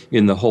through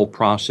in the whole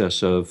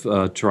process of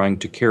trying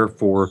to care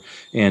for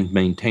and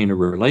maintain a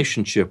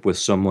relationship with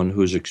someone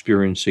who is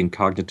experiencing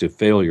cognitive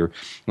failure.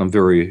 I'm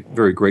very,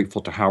 very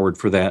grateful to Howard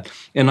for that.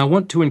 And I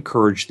want to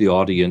encourage the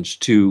audience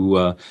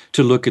to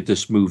look at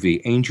this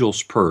movie, Angel's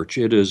Perch.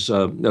 It is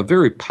a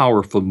very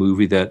powerful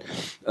movie that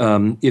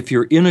if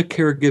you're in a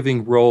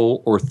caregiving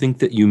role or think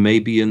that you may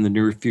be in the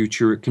near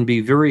future, it can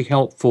be very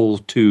helpful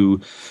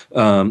to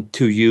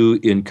you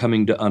in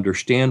coming to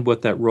understand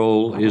what that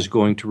role is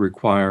going to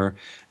require,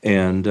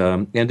 and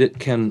it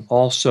can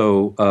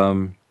also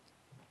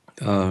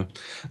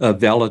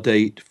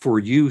validate for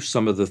you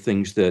some of the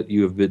things that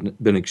you have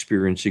been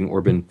experiencing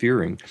or been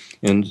fearing.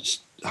 And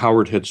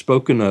Howard had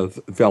spoken of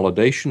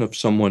validation of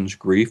someone's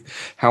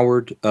grief.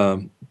 Howard,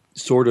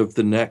 sort of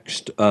the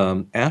next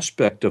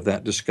aspect of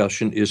that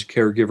discussion is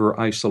caregiver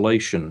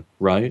isolation,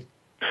 right?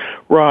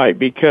 Right,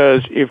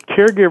 because if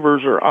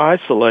caregivers are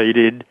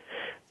isolated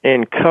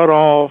and cut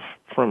off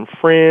from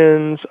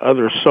friends,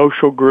 other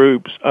social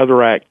groups,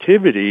 other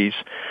activities,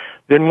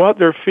 then what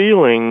they're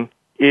feeling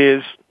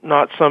is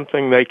not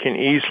something they can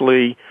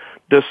easily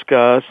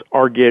discuss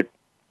or get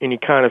any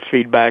kind of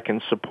feedback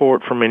and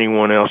support from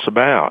anyone else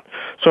about.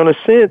 So in a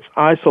sense,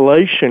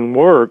 isolation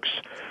works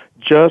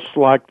just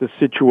like the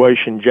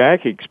situation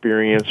Jack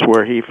experienced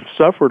where he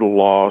suffered a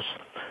loss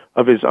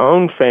of his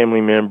own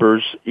family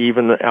members,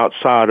 even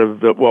outside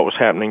of what was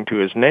happening to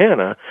his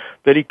Nana,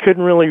 that he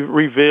couldn't really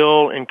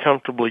reveal and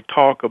comfortably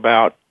talk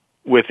about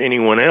with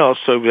anyone else,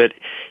 so that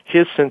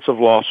his sense of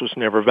loss was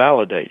never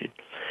validated.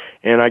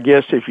 And I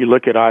guess if you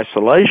look at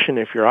isolation,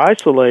 if you're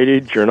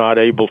isolated, you're not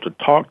able to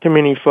talk to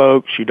many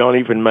folks. You don't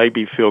even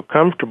maybe feel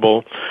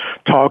comfortable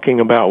talking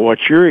about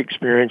what you're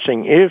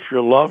experiencing if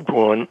your loved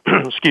one,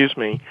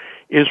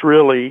 is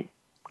really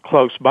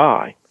close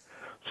by.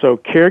 So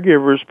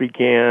caregivers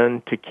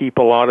began to keep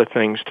a lot of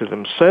things to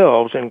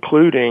themselves,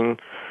 including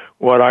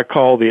what I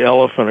call the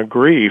elephant of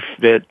grief,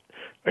 that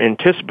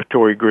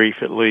anticipatory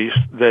grief at least,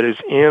 that is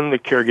in the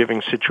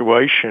caregiving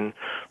situation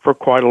for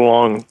quite a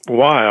long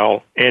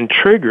while and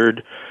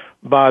triggered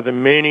by the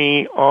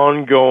many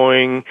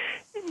ongoing,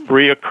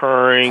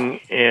 reoccurring,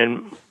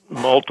 and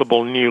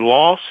multiple new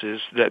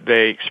losses that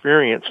they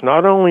experience,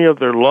 not only of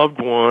their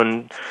loved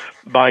one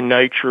by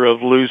nature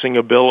of losing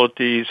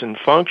abilities and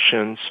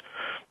functions,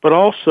 but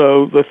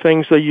also the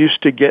things they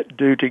used to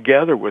do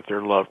together with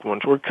their loved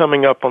ones. We're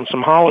coming up on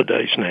some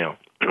holidays now.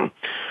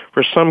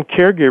 For some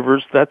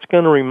caregivers, that's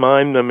going to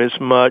remind them as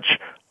much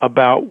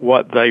about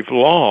what they've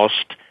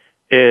lost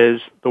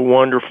as the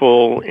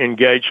wonderful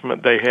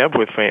engagement they have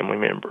with family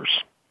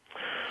members.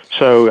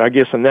 So I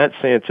guess in that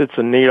sense, it's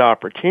a neat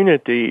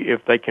opportunity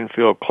if they can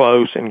feel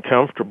close and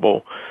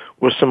comfortable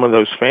with some of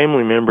those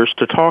family members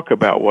to talk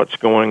about what's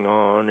going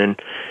on. And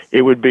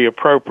it would be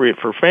appropriate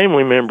for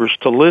family members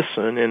to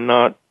listen and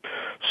not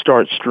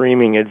start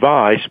streaming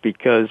advice,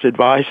 because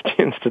advice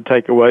tends to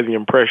take away the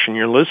impression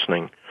you're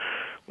listening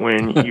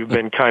when you've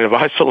been kind of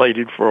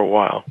isolated for a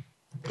while.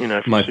 You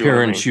know, my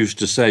parents used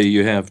to say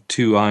you have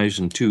 2 eyes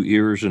and 2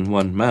 ears and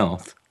 1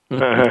 mouth.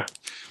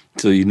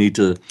 So you need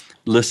to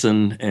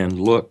listen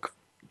and look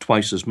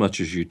twice as much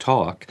as you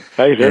talk.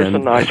 Hey, there's a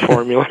nice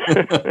formula.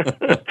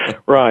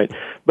 Right.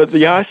 But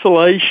the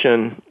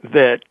isolation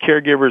that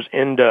caregivers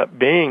end up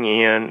being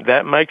in,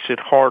 that makes it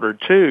harder,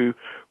 too,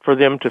 for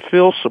them to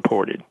feel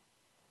supported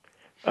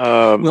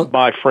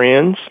by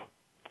friends,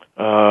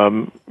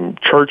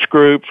 church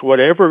groups,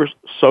 whatever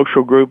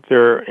social group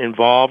they're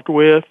involved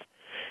with,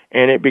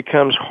 and it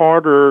becomes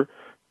harder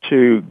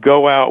to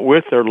go out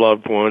with their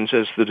loved ones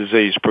as the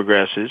disease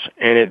progresses,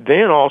 and it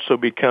then also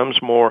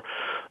becomes more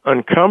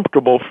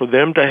uncomfortable for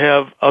them to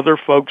have other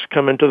folks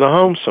come into the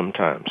home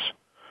sometimes.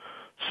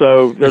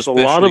 So there's a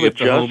lot of adjustment. Especially if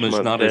the home is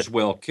not as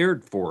well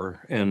cared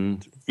for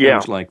and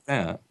things like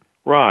that.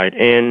 Right,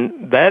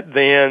 and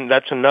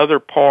that's another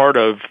part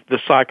of the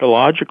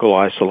psychological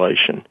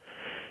isolation.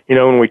 You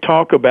know, when we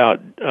talk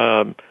about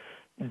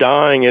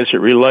dying as it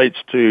relates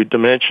to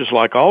dementias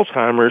like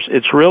Alzheimer's,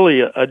 it's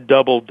really a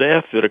double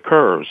death that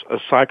occurs, a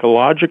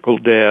psychological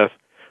death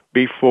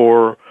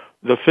before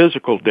the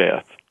physical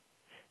death.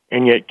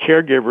 And yet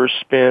caregivers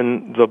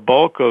spend the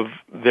bulk of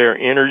their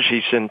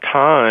energies and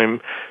time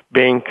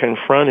being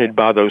confronted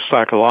by those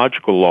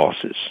psychological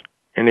losses.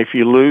 And if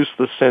you lose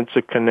the sense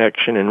of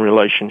connection and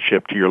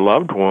relationship to your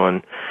loved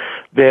one,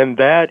 then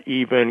that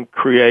even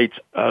creates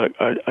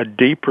a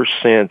deeper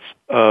sense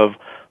of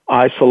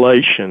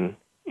isolation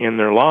in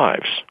their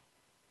lives,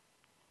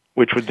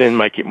 which would then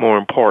make it more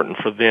important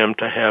for them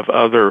to have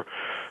other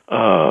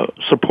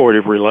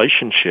supportive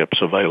relationships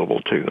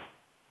available to them.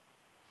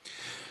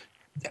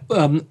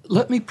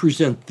 Let me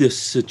present this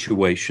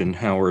situation,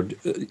 Howard.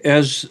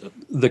 As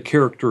the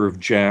character of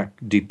Jack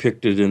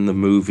depicted in the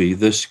movie,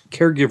 this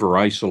caregiver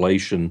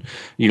isolation,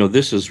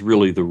 this is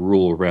really the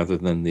rule rather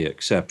than the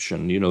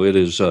exception. It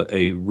is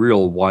a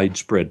real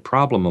widespread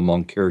problem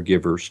among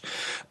caregivers.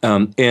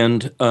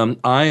 And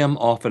I am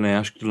often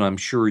asked, and I'm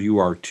sure you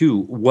are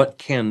too, what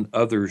can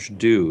others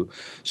do?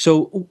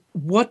 So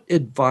what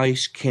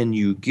advice can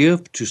you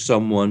give to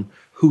someone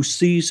who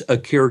sees a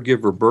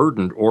caregiver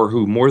burdened, or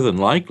who more than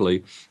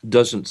likely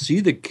doesn't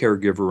see the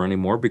caregiver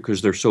anymore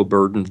because they're so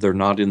burdened they're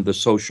not in the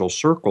social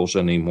circles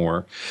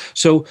anymore?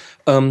 So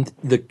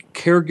the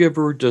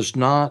caregiver does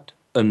not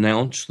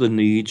announce the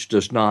needs,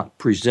 does not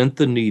present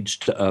the needs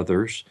to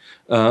others,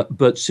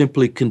 but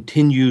simply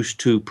continues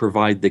to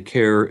provide the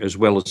care as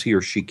well as he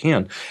or she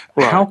can.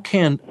 Right. How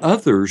can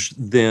others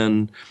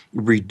then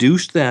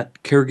reduce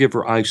that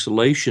caregiver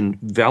isolation,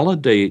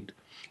 validate,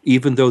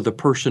 even though the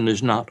person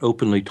is not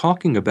openly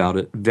talking about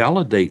it,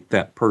 validate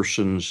that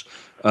person's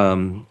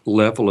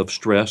level of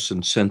stress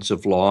and sense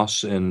of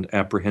loss and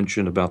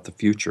apprehension about the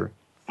future?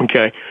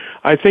 Okay.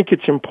 I think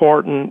it's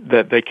important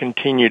that they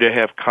continue to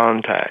have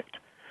contact.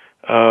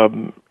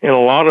 In a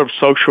lot of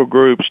social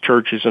groups,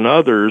 churches, and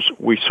others,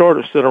 we sort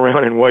of sit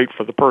around and wait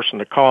for the person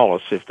to call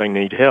us if they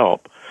need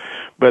help.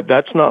 But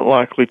that's not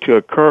likely to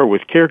occur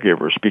with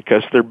caregivers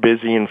because they're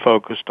busy and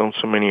focused on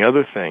so many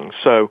other things.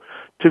 So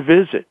to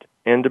visit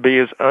and to be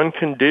as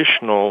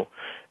unconditional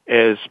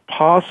as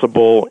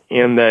possible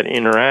in that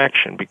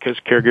interaction, because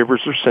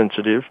caregivers are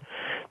sensitive.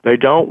 They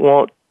don't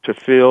want to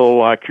feel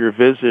like your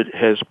visit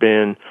has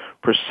been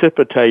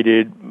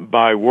precipitated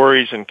by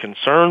worries and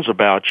concerns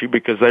about you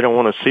because they don't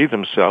want to see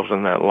themselves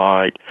in that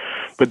light.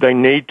 But they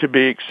need to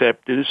be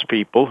accepted as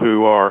people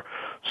who are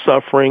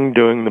suffering,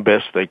 doing the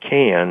best they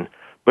can,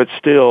 but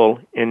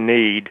still in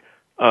need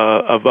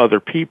of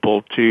other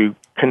people to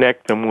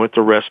connect them with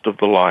the rest of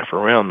the life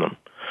around them.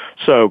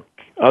 So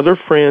other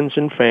friends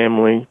and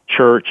family,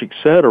 church,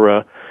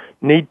 etc.,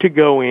 need to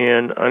go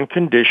in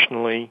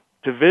unconditionally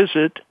to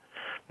visit,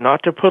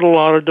 not to put a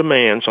lot of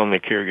demands on the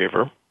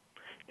caregiver,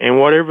 and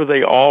whatever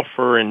they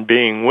offer in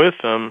being with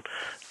them,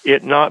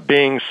 it not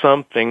being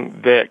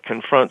something that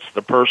confronts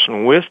the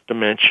person with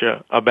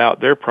dementia about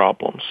their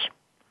problems.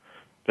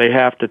 They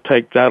have to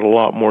take that a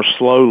lot more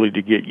slowly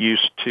to get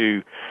used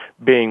to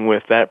being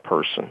with that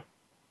person.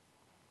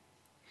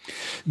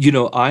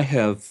 I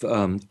have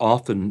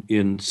often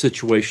in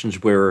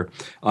situations where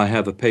I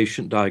have a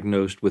patient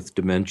diagnosed with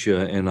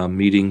dementia and I'm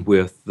meeting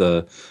with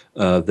the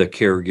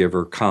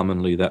caregiver,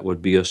 commonly that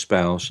would be a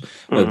spouse.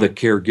 The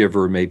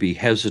caregiver may be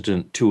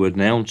hesitant to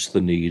announce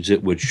the needs.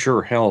 It would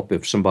sure help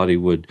if somebody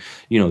would,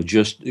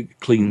 just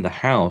clean the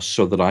house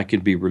so that I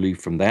could be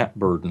relieved from that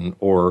burden,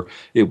 or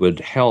it would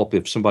help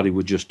if somebody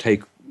would just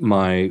take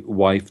my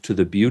wife to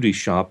the beauty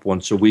shop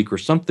once a week or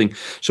something,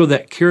 so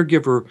that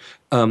caregiver,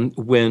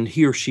 when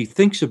he or she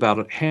thinks about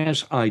it,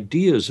 has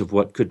ideas of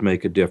what could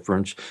make a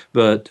difference,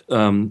 but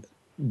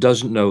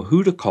doesn't know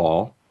who to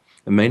call,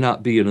 and may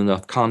not be in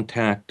enough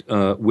contact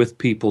with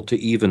people to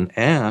even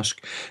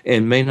ask,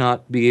 and may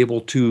not be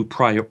able to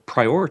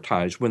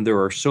prioritize. When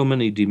there are so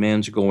many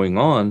demands going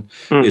on,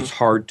 it's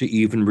hard to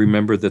even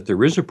remember that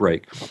there is a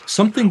break.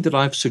 Something that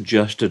I've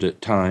suggested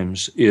at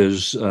times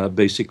is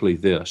basically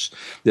this,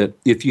 that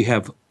if you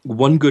have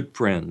one good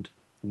friend,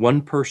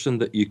 one person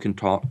that you can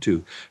talk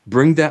to,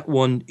 bring that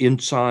one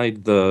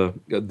inside the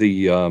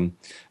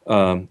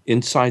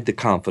inside the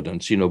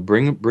confidence.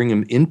 Bring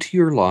them into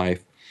your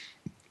life.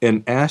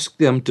 and ask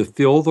them to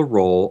fill the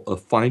role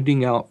of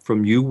finding out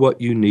from you what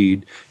you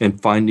need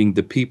and finding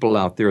the people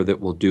out there that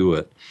will do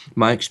it.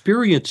 My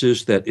experience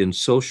is that in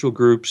social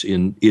groups,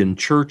 in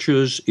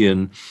churches,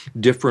 in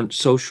different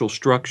social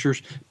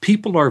structures,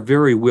 people are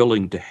very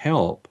willing to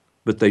help,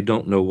 but they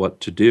don't know what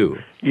to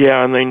do.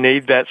 Yeah, and they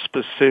need that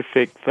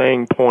specific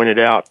thing pointed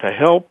out to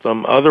help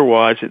them.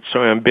 Otherwise, it's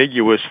so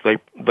ambiguous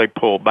they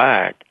pull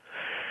back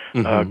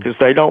because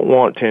they don't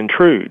want to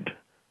intrude.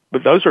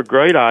 But those are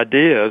great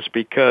ideas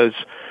because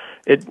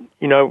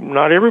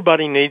not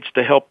everybody needs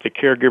to help the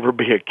caregiver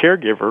be a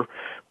caregiver,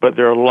 but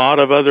there are a lot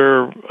of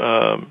other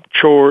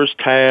chores,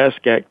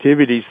 tasks,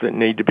 activities that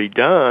need to be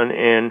done.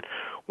 And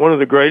one of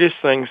the greatest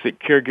things that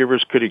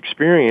caregivers could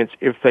experience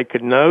if they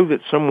could know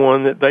that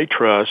someone that they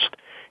trust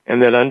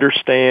and that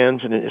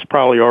understands and is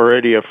probably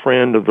already a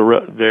friend of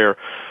their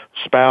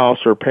spouse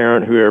or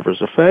parent,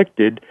 whoever's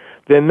affected,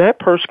 then that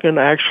person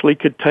actually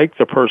could take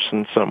the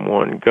person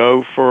someone,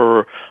 go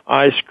for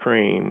ice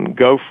cream,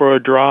 go for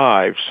a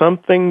drive,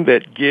 something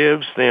that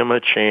gives them a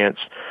chance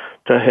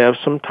to have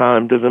some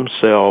time to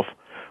themselves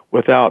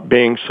without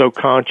being so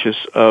conscious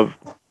of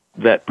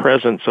that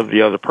presence of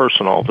the other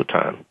person all the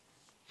time.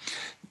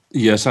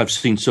 Yes, I've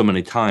seen so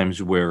many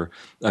times where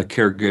a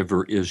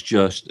caregiver is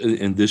just,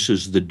 and this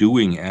is the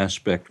doing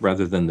aspect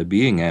rather than the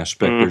being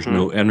aspect. There's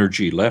no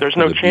energy left There's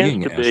for no the chance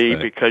being to aspect. be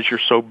because you're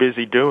so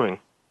busy doing.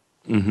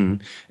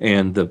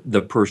 And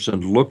the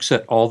person looks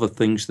at all the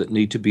things that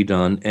need to be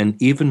done,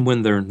 and even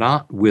when they're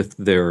not with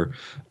their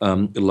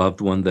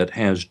loved one that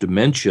has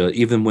dementia,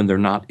 even when they're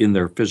not in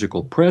their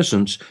physical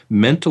presence,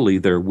 mentally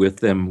they're with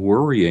them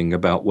worrying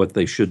about what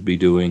they should be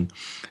doing.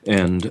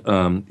 And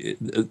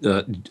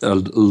a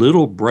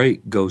little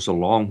break goes a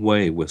long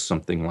way with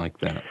something like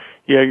that.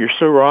 Yeah, you're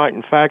so right.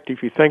 In fact,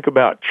 if you think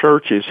about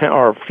churches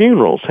or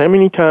funerals, how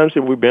many times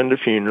have we been to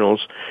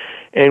funerals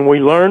and we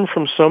learn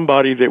from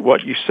somebody that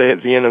what you say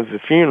at the end of the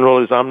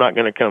funeral is, I'm not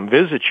going to come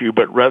visit you,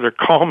 but rather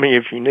call me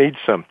if you need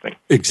something.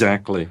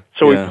 Exactly.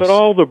 So yes. We put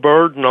all the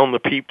burden on the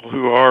people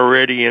who are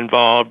already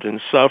involved in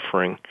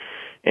suffering.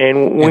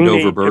 And we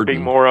need to be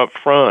more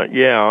upfront,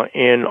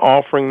 in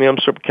offering them,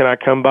 so can I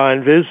come by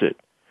and visit?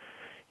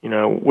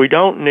 We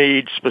don't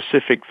need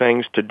specific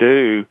things to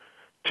do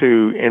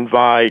to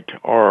invite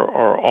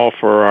or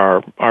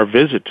offer our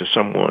visit to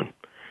someone.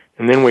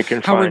 And then we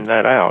can find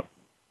that out.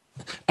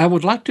 I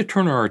would like to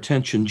turn our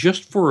attention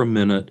just for a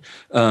minute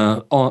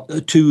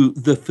to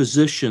the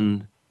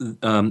physician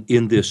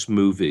in this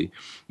movie.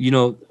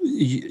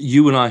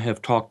 You and I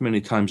have talked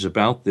many times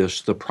about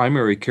this. The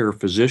primary care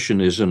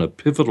physician is in a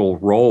pivotal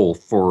role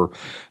for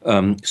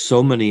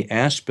so many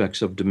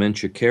aspects of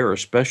dementia care,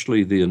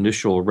 especially the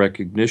initial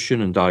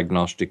recognition and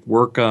diagnostic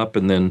workup,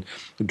 and then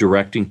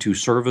directing to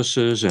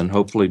services and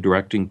hopefully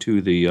directing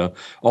to the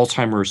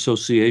Alzheimer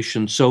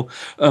Association. So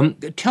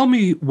tell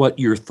me what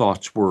your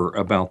thoughts were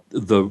about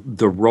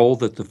the role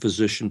that the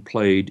physician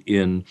played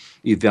in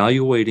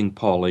evaluating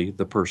Polly,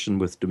 the person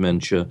with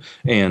dementia,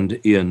 and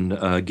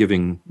in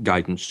giving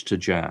guidance to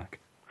Jack.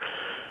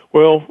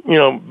 Well,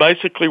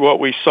 basically what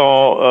we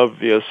saw of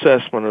the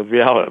assessment of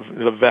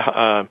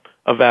the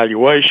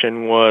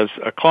evaluation was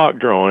a clock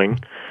drawing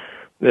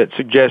that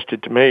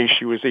suggested to me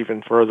she was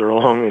even further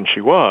along than she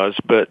was.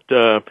 But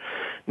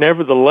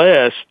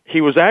nevertheless,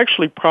 he was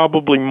actually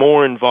probably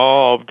more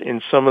involved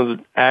in some of the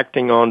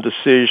acting on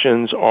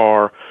decisions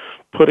or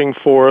putting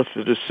forth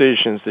the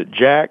decisions that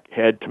Jack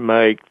had to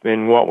make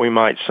than what we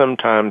might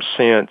sometimes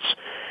sense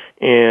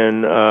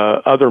in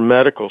other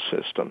medical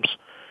systems.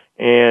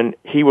 And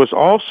he was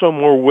also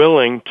more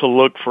willing to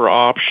look for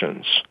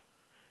options,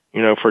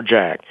 for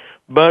Jack.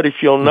 But if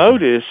you'll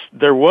notice,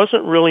 there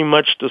wasn't really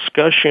much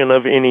discussion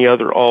of any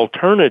other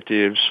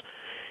alternatives.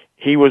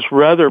 He was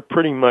rather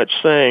pretty much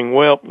saying,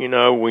 well,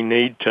 we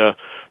need to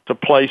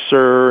place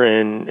her,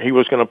 and he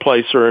was going to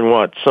place her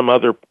in some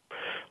other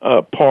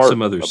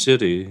some other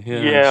city,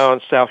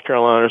 in South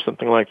Carolina or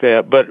something like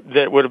that, but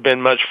that would have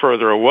been much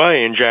further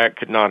away, and Jack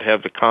could not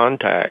have the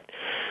contact.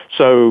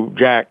 So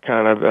Jack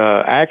kind of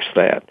axed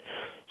that.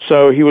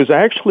 So he was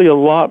actually a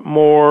lot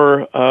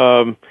more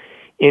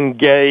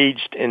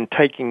engaged in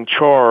taking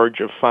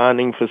charge of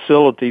finding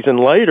facilities, and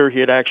later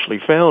he had actually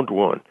found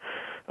one.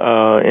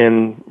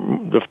 And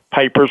the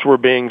papers were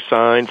being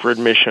signed for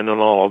admission and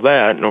all of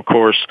that. And of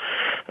course,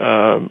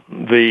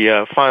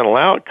 the final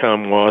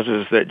outcome was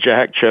that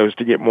Jack chose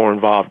to get more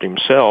involved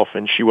himself,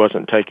 and she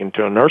wasn't taken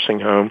to a nursing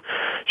home.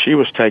 She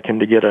was taken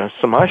to get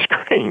some ice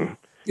cream.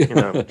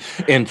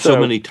 And so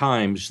many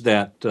times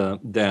that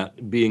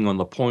being on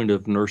the point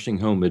of nursing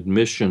home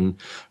admission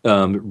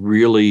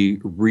really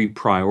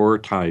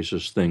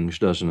reprioritizes things,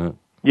 doesn't it?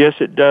 Yes,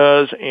 it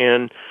does.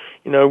 And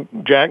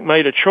Jack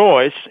made a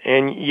choice,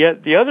 and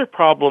yet the other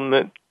problem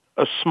that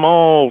a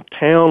small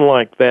town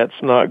like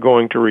that's not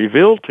going to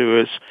reveal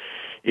to us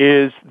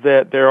is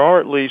that there are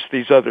at least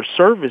these other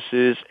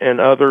services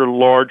and other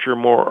larger,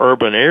 more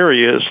urban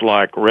areas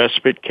like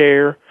respite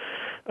care.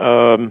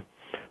 They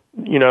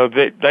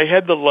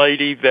had the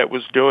lady that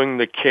was doing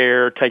the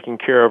care, taking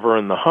care of her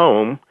in the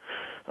home.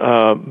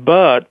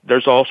 But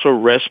there's also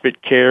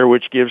respite care,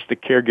 which gives the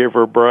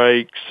caregiver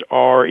breaks,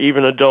 or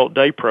even adult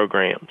day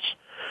programs.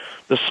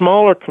 The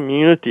smaller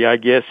community, I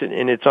guess,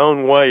 in its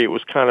own way, it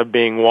was kind of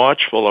being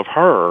watchful of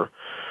her,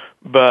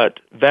 but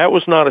that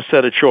was not a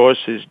set of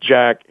choices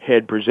Jack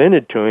had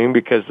presented to him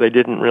because they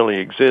didn't really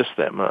exist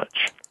that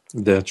much.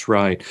 That's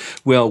right.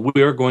 Well,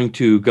 we are going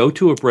to go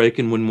to a break,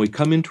 and when we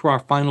come into our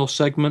final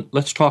segment,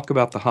 let's talk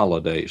about the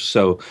holidays.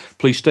 So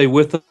please stay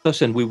with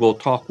us, and we will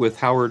talk with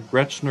Howard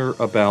Gruetzner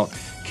about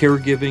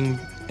caregiving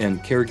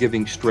and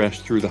caregiving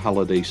stress through the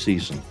holiday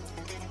season.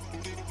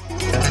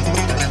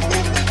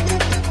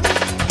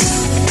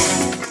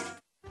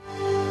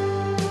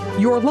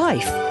 Your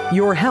life,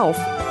 your health,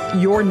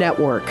 your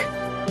network.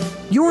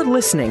 You're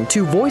listening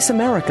to Voice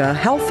America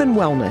Health and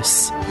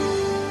Wellness.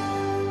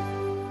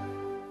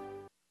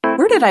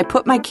 Where did I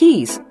put my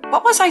keys?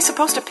 What was I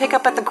supposed to pick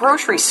up at the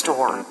grocery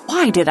store?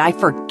 Why did I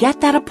forget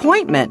that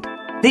appointment?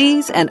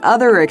 These and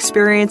other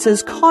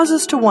experiences cause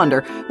us to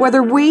wonder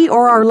whether we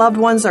or our loved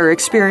ones are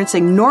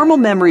experiencing normal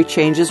memory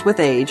changes with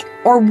age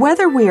or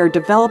whether we are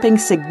developing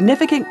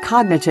significant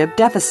cognitive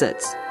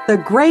deficits. The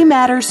Gray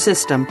Matter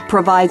system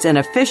provides an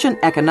efficient,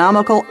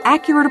 economical,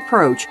 accurate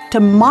approach to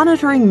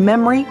monitoring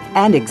memory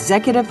and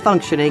executive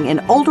functioning in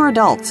older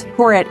adults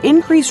who are at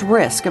increased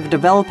risk of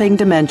developing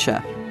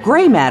dementia.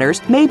 Gray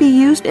Matters may be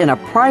used in a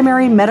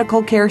primary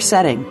medical care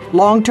setting,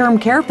 long-term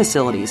care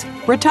facilities,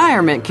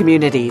 retirement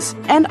communities,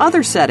 and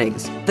other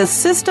settings. The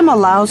system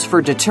allows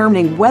for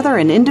determining whether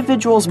an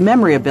individual's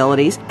memory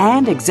abilities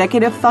and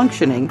executive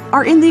functioning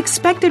are in the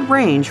expected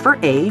range for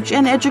age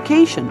and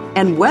education,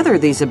 and whether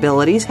these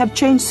abilities have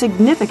changed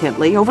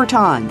significantly over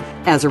time.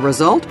 As a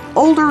result,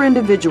 older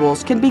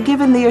individuals can be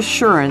given the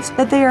assurance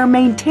that they are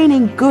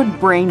maintaining good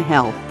brain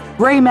health.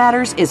 Gray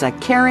Matters is a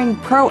caring,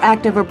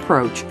 proactive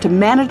approach to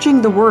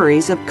managing the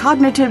worries of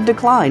cognitive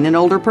decline in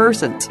older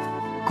persons.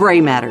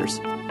 Gray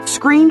Matters.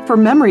 Screen for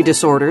memory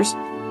disorders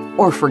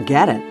or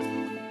forget it.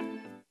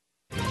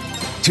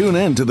 Tune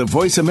in to the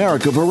Voice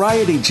America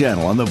Variety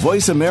channel on the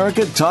Voice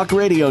America Talk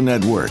Radio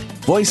Network.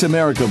 Voice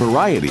America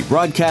Variety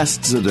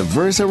broadcasts a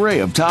diverse array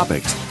of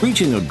topics,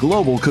 reaching a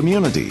global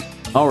community.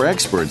 Our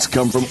experts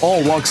come from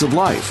all walks of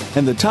life,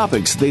 and the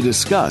topics they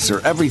discuss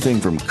are everything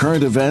from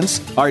current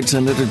events, arts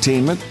and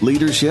entertainment,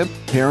 leadership,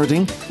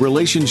 parenting,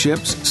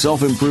 relationships,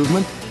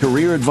 self-improvement,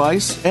 career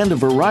advice, and a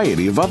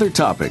variety of other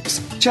topics.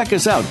 Check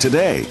us out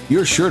today.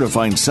 You're sure to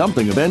find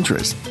something of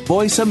interest.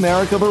 Voice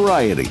America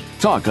Variety.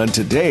 Talk on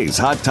today's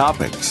hot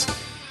topics.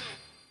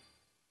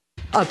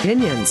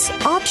 Opinions,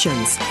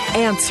 options,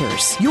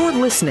 answers. You're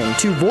listening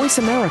to Voice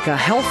America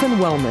Health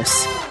and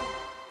Wellness.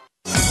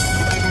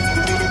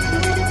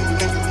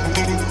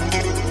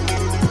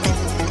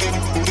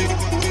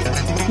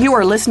 You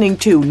are listening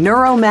to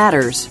Neuro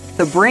Matters,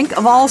 the brink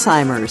of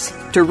Alzheimer's.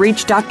 To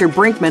reach Dr.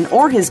 Brinkman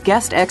or his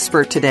guest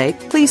expert today,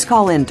 please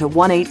call in to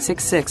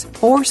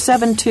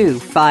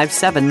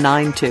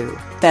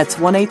 1-866-472-5792. That's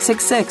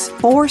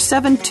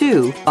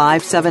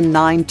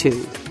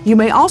 1-866-472-5792. You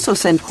may also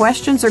send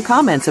questions or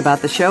comments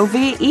about the show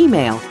via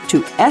email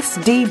to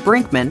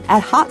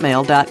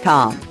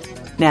sdbrinkman@hotmail.com.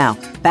 Now,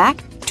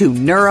 back to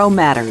Neuro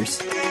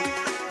Matters.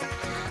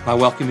 I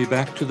welcome you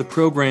back to the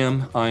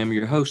program. I am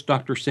your host,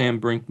 Dr.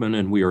 Sam Brinkman,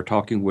 and we are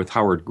talking with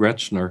Howard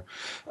Gruetzner.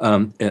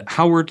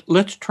 Howard,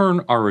 let's turn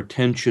our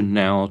attention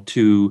now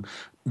to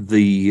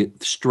the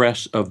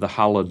stress of the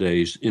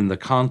holidays in the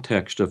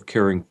context of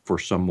caring for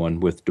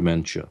someone with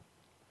dementia.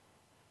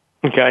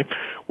 Okay.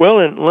 Well,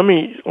 and let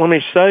me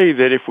say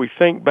that if we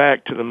think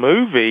back to the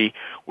movie,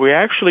 we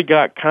actually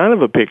got kind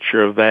of a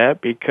picture of that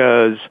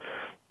because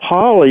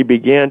Polly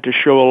began to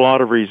show a lot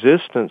of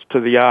resistance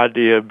to the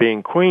idea of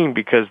being queen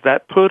because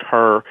that put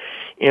her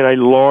in a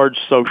large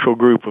social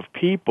group of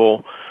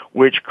people,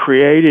 which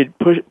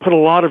put a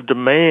lot of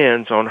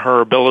demands on her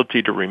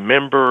ability to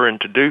remember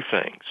and to do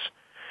things.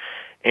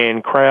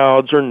 And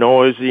crowds are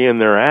noisy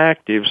and they're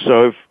active.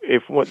 So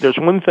if there's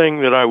one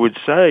thing that I would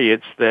say,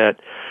 it's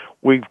that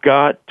we've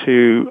got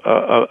to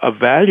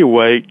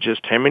evaluate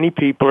just how many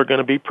people are going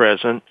to be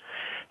present,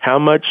 how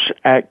much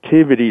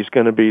activity is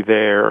going to be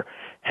there,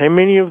 how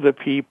many of the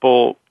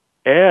people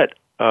at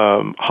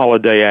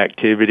holiday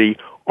activity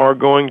are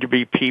going to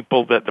be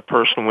people that the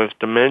person with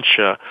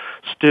dementia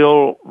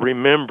still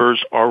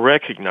remembers or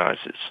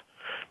recognizes?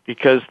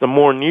 Because the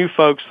more new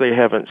folks they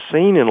haven't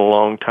seen in a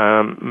long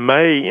time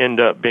may end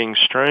up being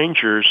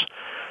strangers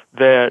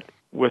that,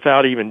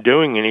 without even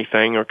doing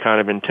anything, are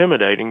kind of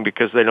intimidating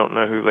because they don't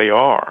know who they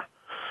are.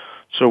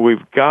 So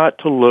we've got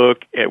to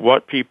look at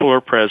what people are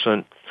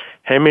present,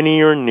 how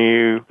many are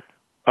new,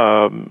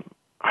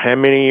 how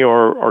many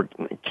are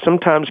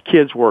sometimes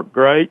kids work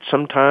great,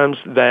 sometimes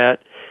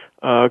that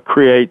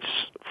creates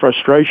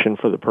frustration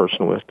for the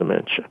person with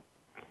dementia.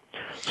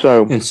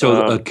 So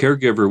a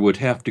caregiver would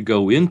have to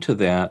go into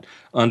that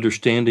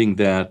understanding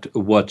that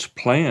what's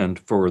planned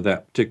for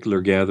that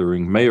particular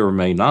gathering may or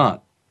may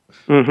not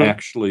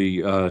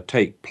actually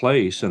take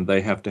place, and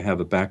they have to have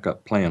a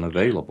backup plan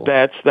available.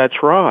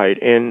 That's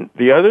right. And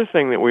the other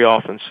thing that we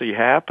often see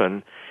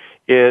happen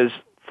is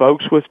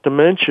folks with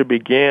dementia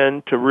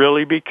began to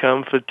really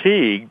become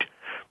fatigued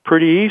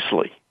pretty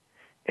easily.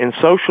 And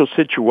social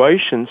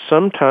situations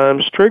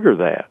sometimes trigger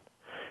that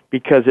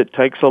because it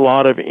takes a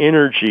lot of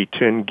energy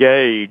to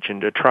engage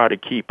and to try to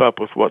keep up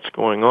with what's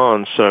going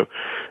on. So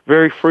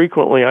very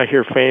frequently I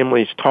hear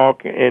families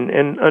talk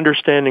and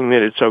understanding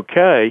that it's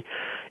okay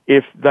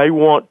if they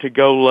want to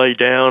go lay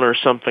down or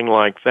something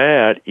like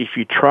that. If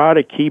you try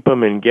to keep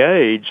them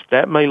engaged,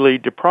 that may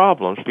lead to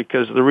problems,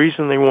 because the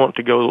reason they want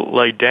to go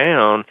lay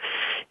down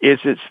is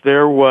it's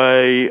their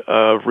way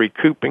of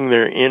recouping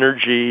their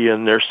energy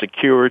and their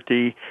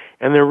security,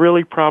 and they're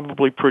really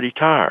probably pretty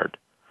tired.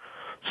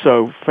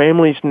 So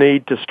families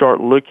need to start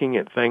looking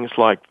at things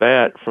like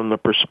that from the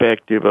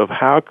perspective of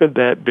how could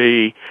that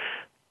be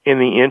in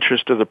the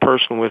interest of the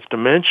person with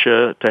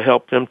dementia to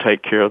help them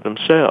take care of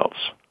themselves.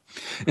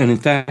 And in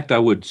fact, I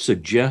would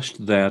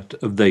suggest that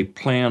they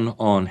plan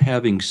on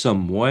having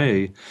some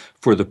way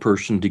for the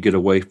person to get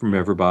away from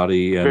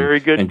everybody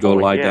and go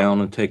lie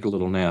down and take a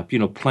little nap.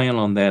 Plan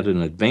on that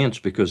in advance,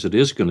 because it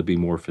is going to be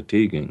more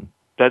fatiguing.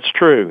 That's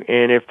true.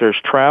 And if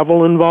there's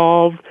travel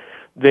involved,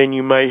 then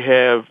you may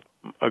have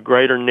a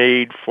greater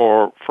need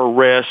for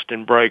rest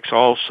and breaks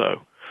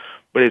also.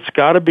 But it's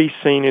got to be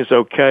seen as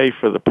okay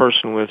for the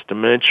person with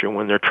dementia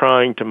when they're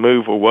trying to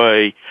move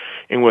away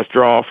and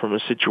withdraw from a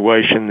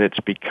situation that's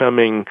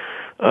becoming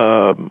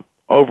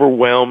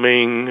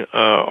overwhelming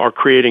or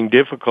creating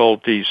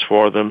difficulties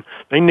for them.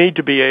 They need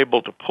to be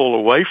able to pull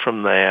away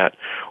from that,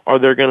 or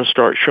they're going to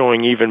start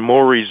showing even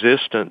more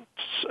resistance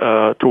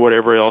to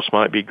whatever else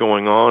might be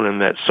going on in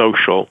that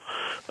social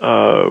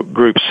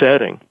group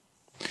setting.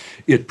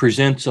 It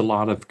presents a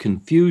lot of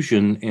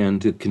confusion,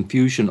 and the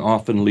confusion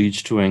often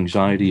leads to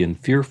anxiety and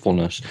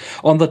fearfulness.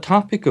 On the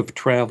topic of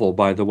travel,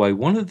 by the way,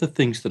 one of the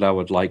things that I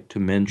would like to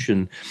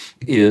mention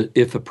is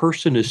if a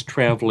person is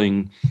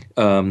traveling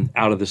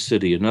out of the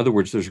city, in other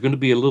words, there's going to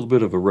be a little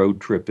bit of a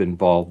road trip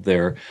involved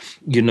there.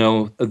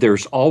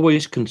 There's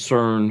always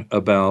concern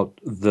about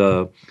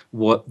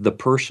what the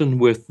person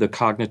with the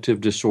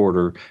cognitive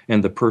disorder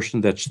and the person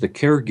that's the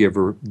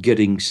caregiver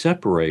getting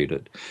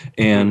separated.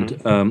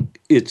 And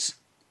it's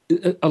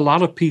a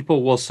lot of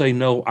people will say,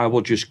 no, I will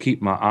just keep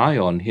my eye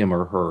on him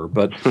or her.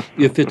 But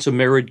if it's a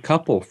married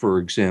couple, for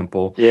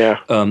example,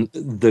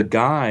 the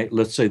guy,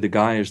 let's say the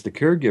guy is the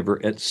caregiver,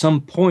 at some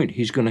point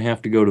he's going to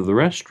have to go to the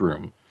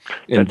restroom.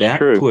 And that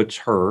puts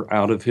her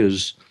out of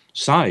his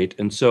sight.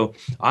 And so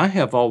I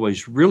have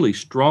always really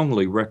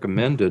strongly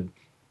recommended,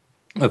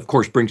 of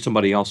course, bring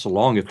somebody else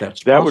along if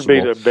that's possible. That would be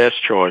the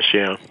best choice,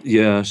 yeah.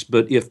 Yes,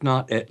 but if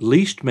not, at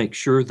least make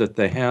sure that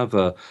they have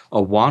a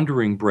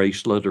wandering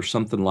bracelet or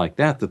something like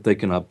that they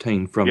can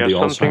obtain from the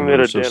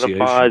Alzheimer's Association. Something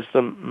that identifies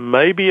them.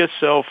 Maybe a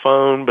cell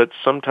phone, but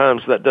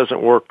sometimes that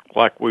doesn't work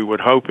like we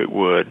would hope it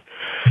would.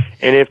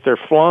 And if they're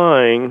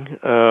flying,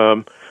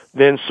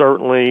 then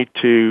certainly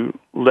to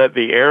let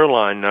the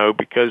airline know,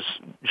 because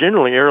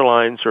generally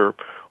airlines are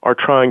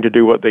trying to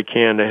do what they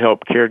can to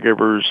help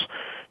caregivers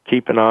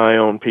keep an eye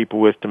on people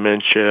with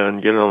dementia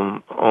and get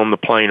them on the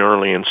plane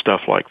early and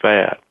stuff like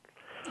that.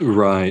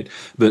 Right.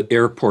 But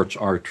airports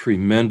are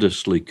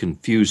tremendously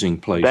confusing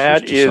places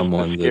that to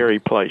someone. That is a scary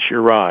place.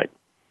 You're right.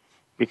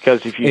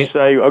 Because if you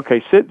say,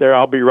 okay, sit there,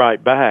 I'll be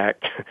right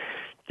back,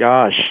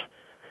 gosh,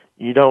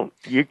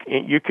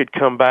 you could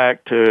come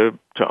back to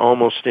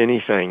almost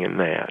anything in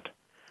that.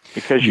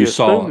 Because you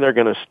assume they're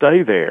going to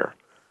stay there.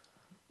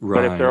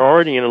 Right. But if they're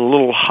already in a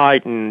little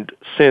heightened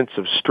sense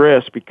of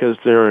stress because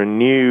they're in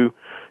a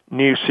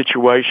new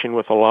situation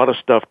with a lot of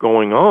stuff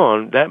going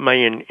on, that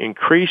may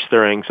increase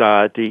their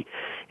anxiety.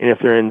 And if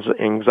their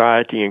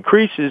anxiety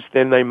increases,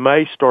 then they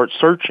may start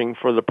searching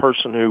for the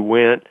person who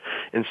went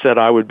and said,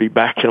 I would be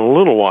back in a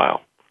little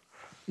while.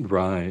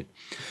 Right.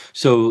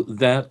 So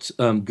that's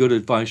good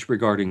advice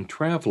regarding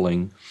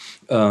traveling.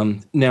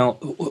 Now,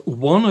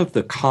 one of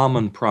the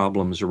common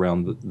problems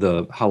around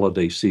the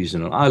holiday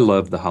season, and I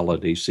love the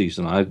holiday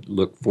season, I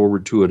look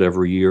forward to it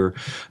every year,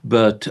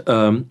 but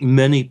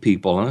many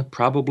people, and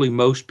probably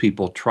most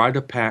people, try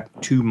to pack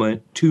too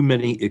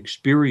many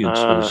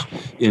experiences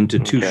into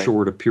too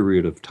short a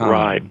period of time.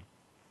 Right.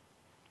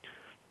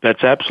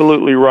 That's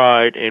absolutely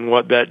right, and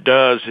what that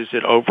does is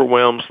it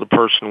overwhelms the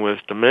person with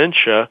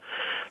dementia.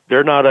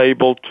 They're not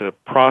able to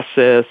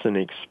process and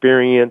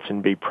experience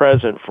and be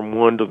present from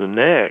one to the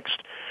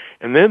next.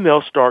 And then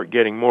they'll start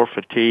getting more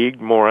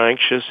fatigued, more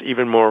anxious,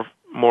 even more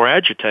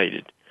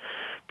agitated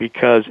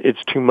because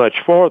it's too much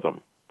for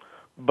them.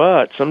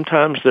 But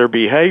sometimes their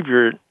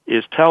behavior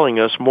is telling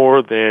us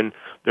more than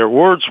their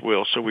words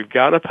will. So we've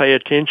got to pay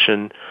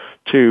attention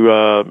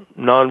to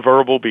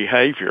nonverbal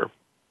behavior.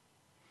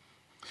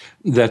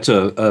 That's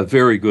a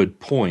very good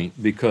point,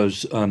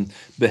 because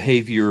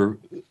behavior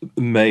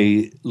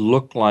may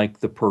look like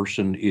the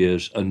person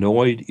is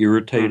annoyed,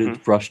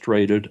 irritated,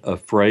 frustrated,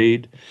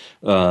 afraid,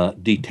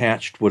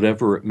 detached,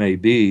 whatever it may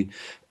be.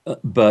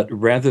 But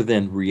rather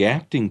than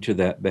reacting to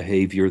that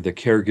behavior, the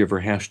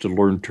caregiver has to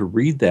learn to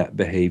read that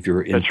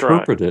behavior,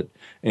 interpret it,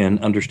 and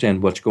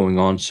understand what's going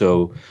on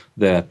so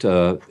that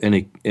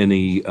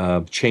any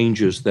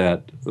changes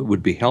that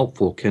would be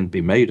helpful can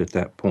be made at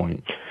that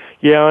point.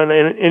 Yeah,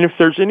 and if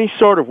there's any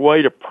sort of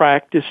way to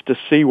practice to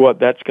see what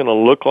that's going to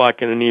look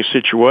like in a new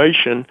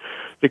situation,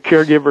 the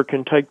caregiver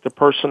can take the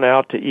person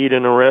out to eat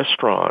in a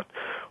restaurant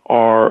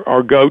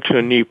or go to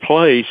a new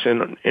place,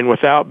 and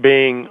without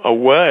being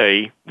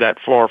away that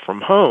far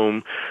from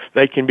home,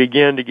 they can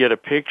begin to get a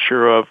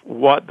picture of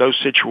what those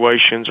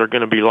situations are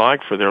going to be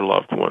like for their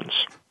loved ones.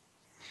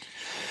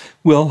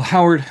 Well,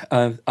 Howard,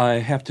 I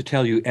have to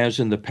tell you, as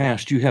in the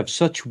past, you have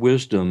such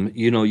wisdom,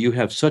 you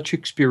have such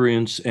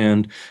experience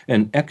and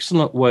an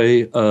excellent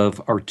way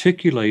of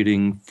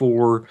articulating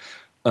for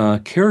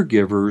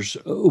caregivers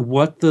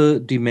what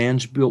the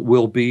demands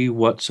will be,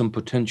 what some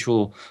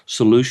potential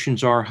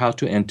solutions are, how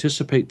to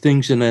anticipate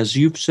things. And as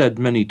you've said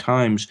many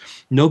times,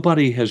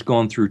 nobody has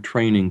gone through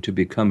training to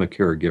become a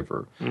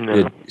caregiver. No.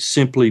 It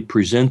simply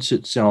presents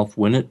itself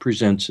when it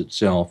presents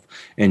itself,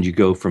 and you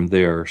go from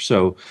there.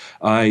 So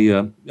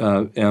I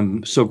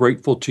am so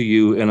grateful to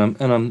you, and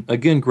I'm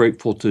again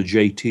grateful to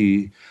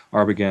J.T.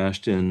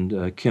 Arbogast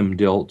and Kim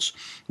Diltz,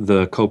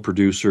 the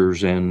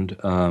co-producers, and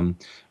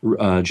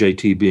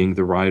J.T. being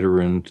the writer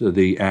and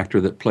the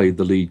actor that played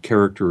the lead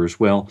character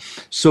as well.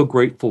 So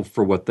grateful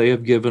for what they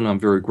have given. I'm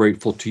very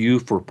grateful to you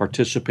for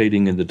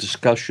participating in the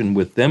discussion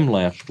with them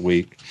last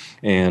week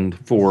and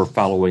for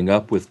following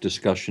up with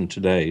discussion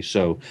today.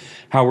 So,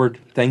 Howard,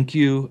 thank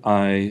you.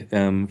 I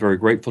am very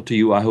grateful to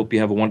you. I hope you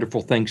have a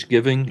wonderful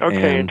Thanksgiving.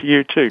 Okay, and to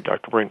you too,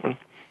 Dr. Brinkman.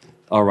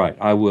 All right.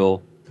 I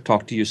will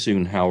talk to you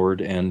soon,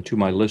 Howard. And to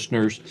my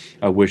listeners,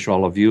 I wish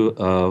all of you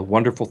a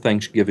wonderful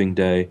Thanksgiving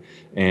Day,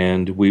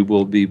 and we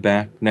will be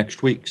back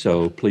next week,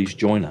 so please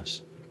join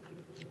us.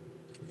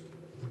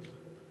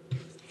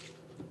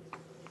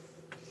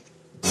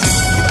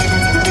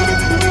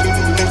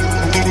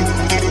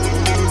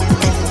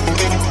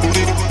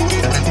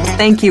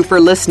 Thank you for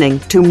listening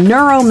to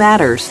Neuro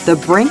Matters, the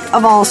brink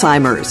of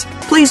Alzheimer's.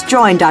 Please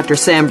join Dr.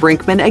 Sam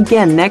Brinkman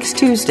again next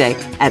Tuesday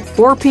at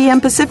 4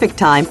 p.m. Pacific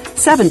Time,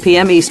 7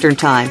 p.m. Eastern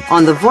Time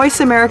on the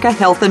Voice America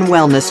Health and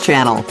Wellness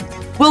channel.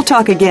 We'll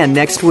talk again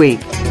next week.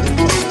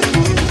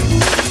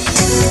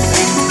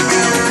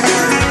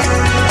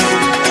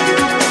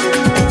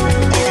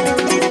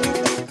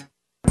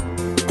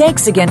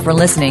 Thanks again for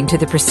listening to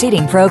the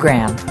preceding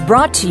program,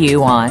 brought to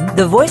you on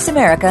the Voice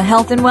America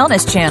Health and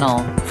Wellness channel.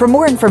 For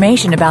more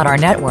information about our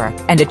network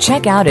and to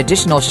check out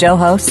additional show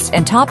hosts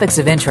and topics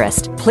of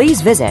interest,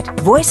 please visit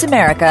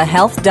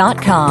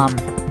voiceamericahealth.com.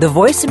 The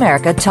Voice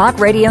America Talk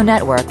Radio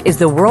Network is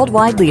the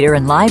worldwide leader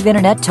in live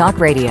Internet talk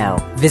radio.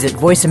 Visit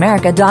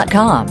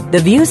voiceamerica.com. The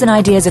views and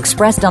ideas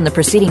expressed on the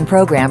preceding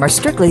program are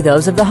strictly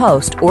those of the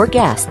host or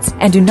guests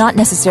and do not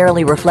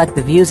necessarily reflect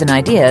the views and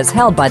ideas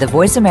held by the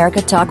Voice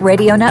America Talk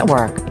Radio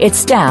Network, its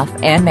staff,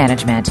 and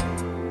management.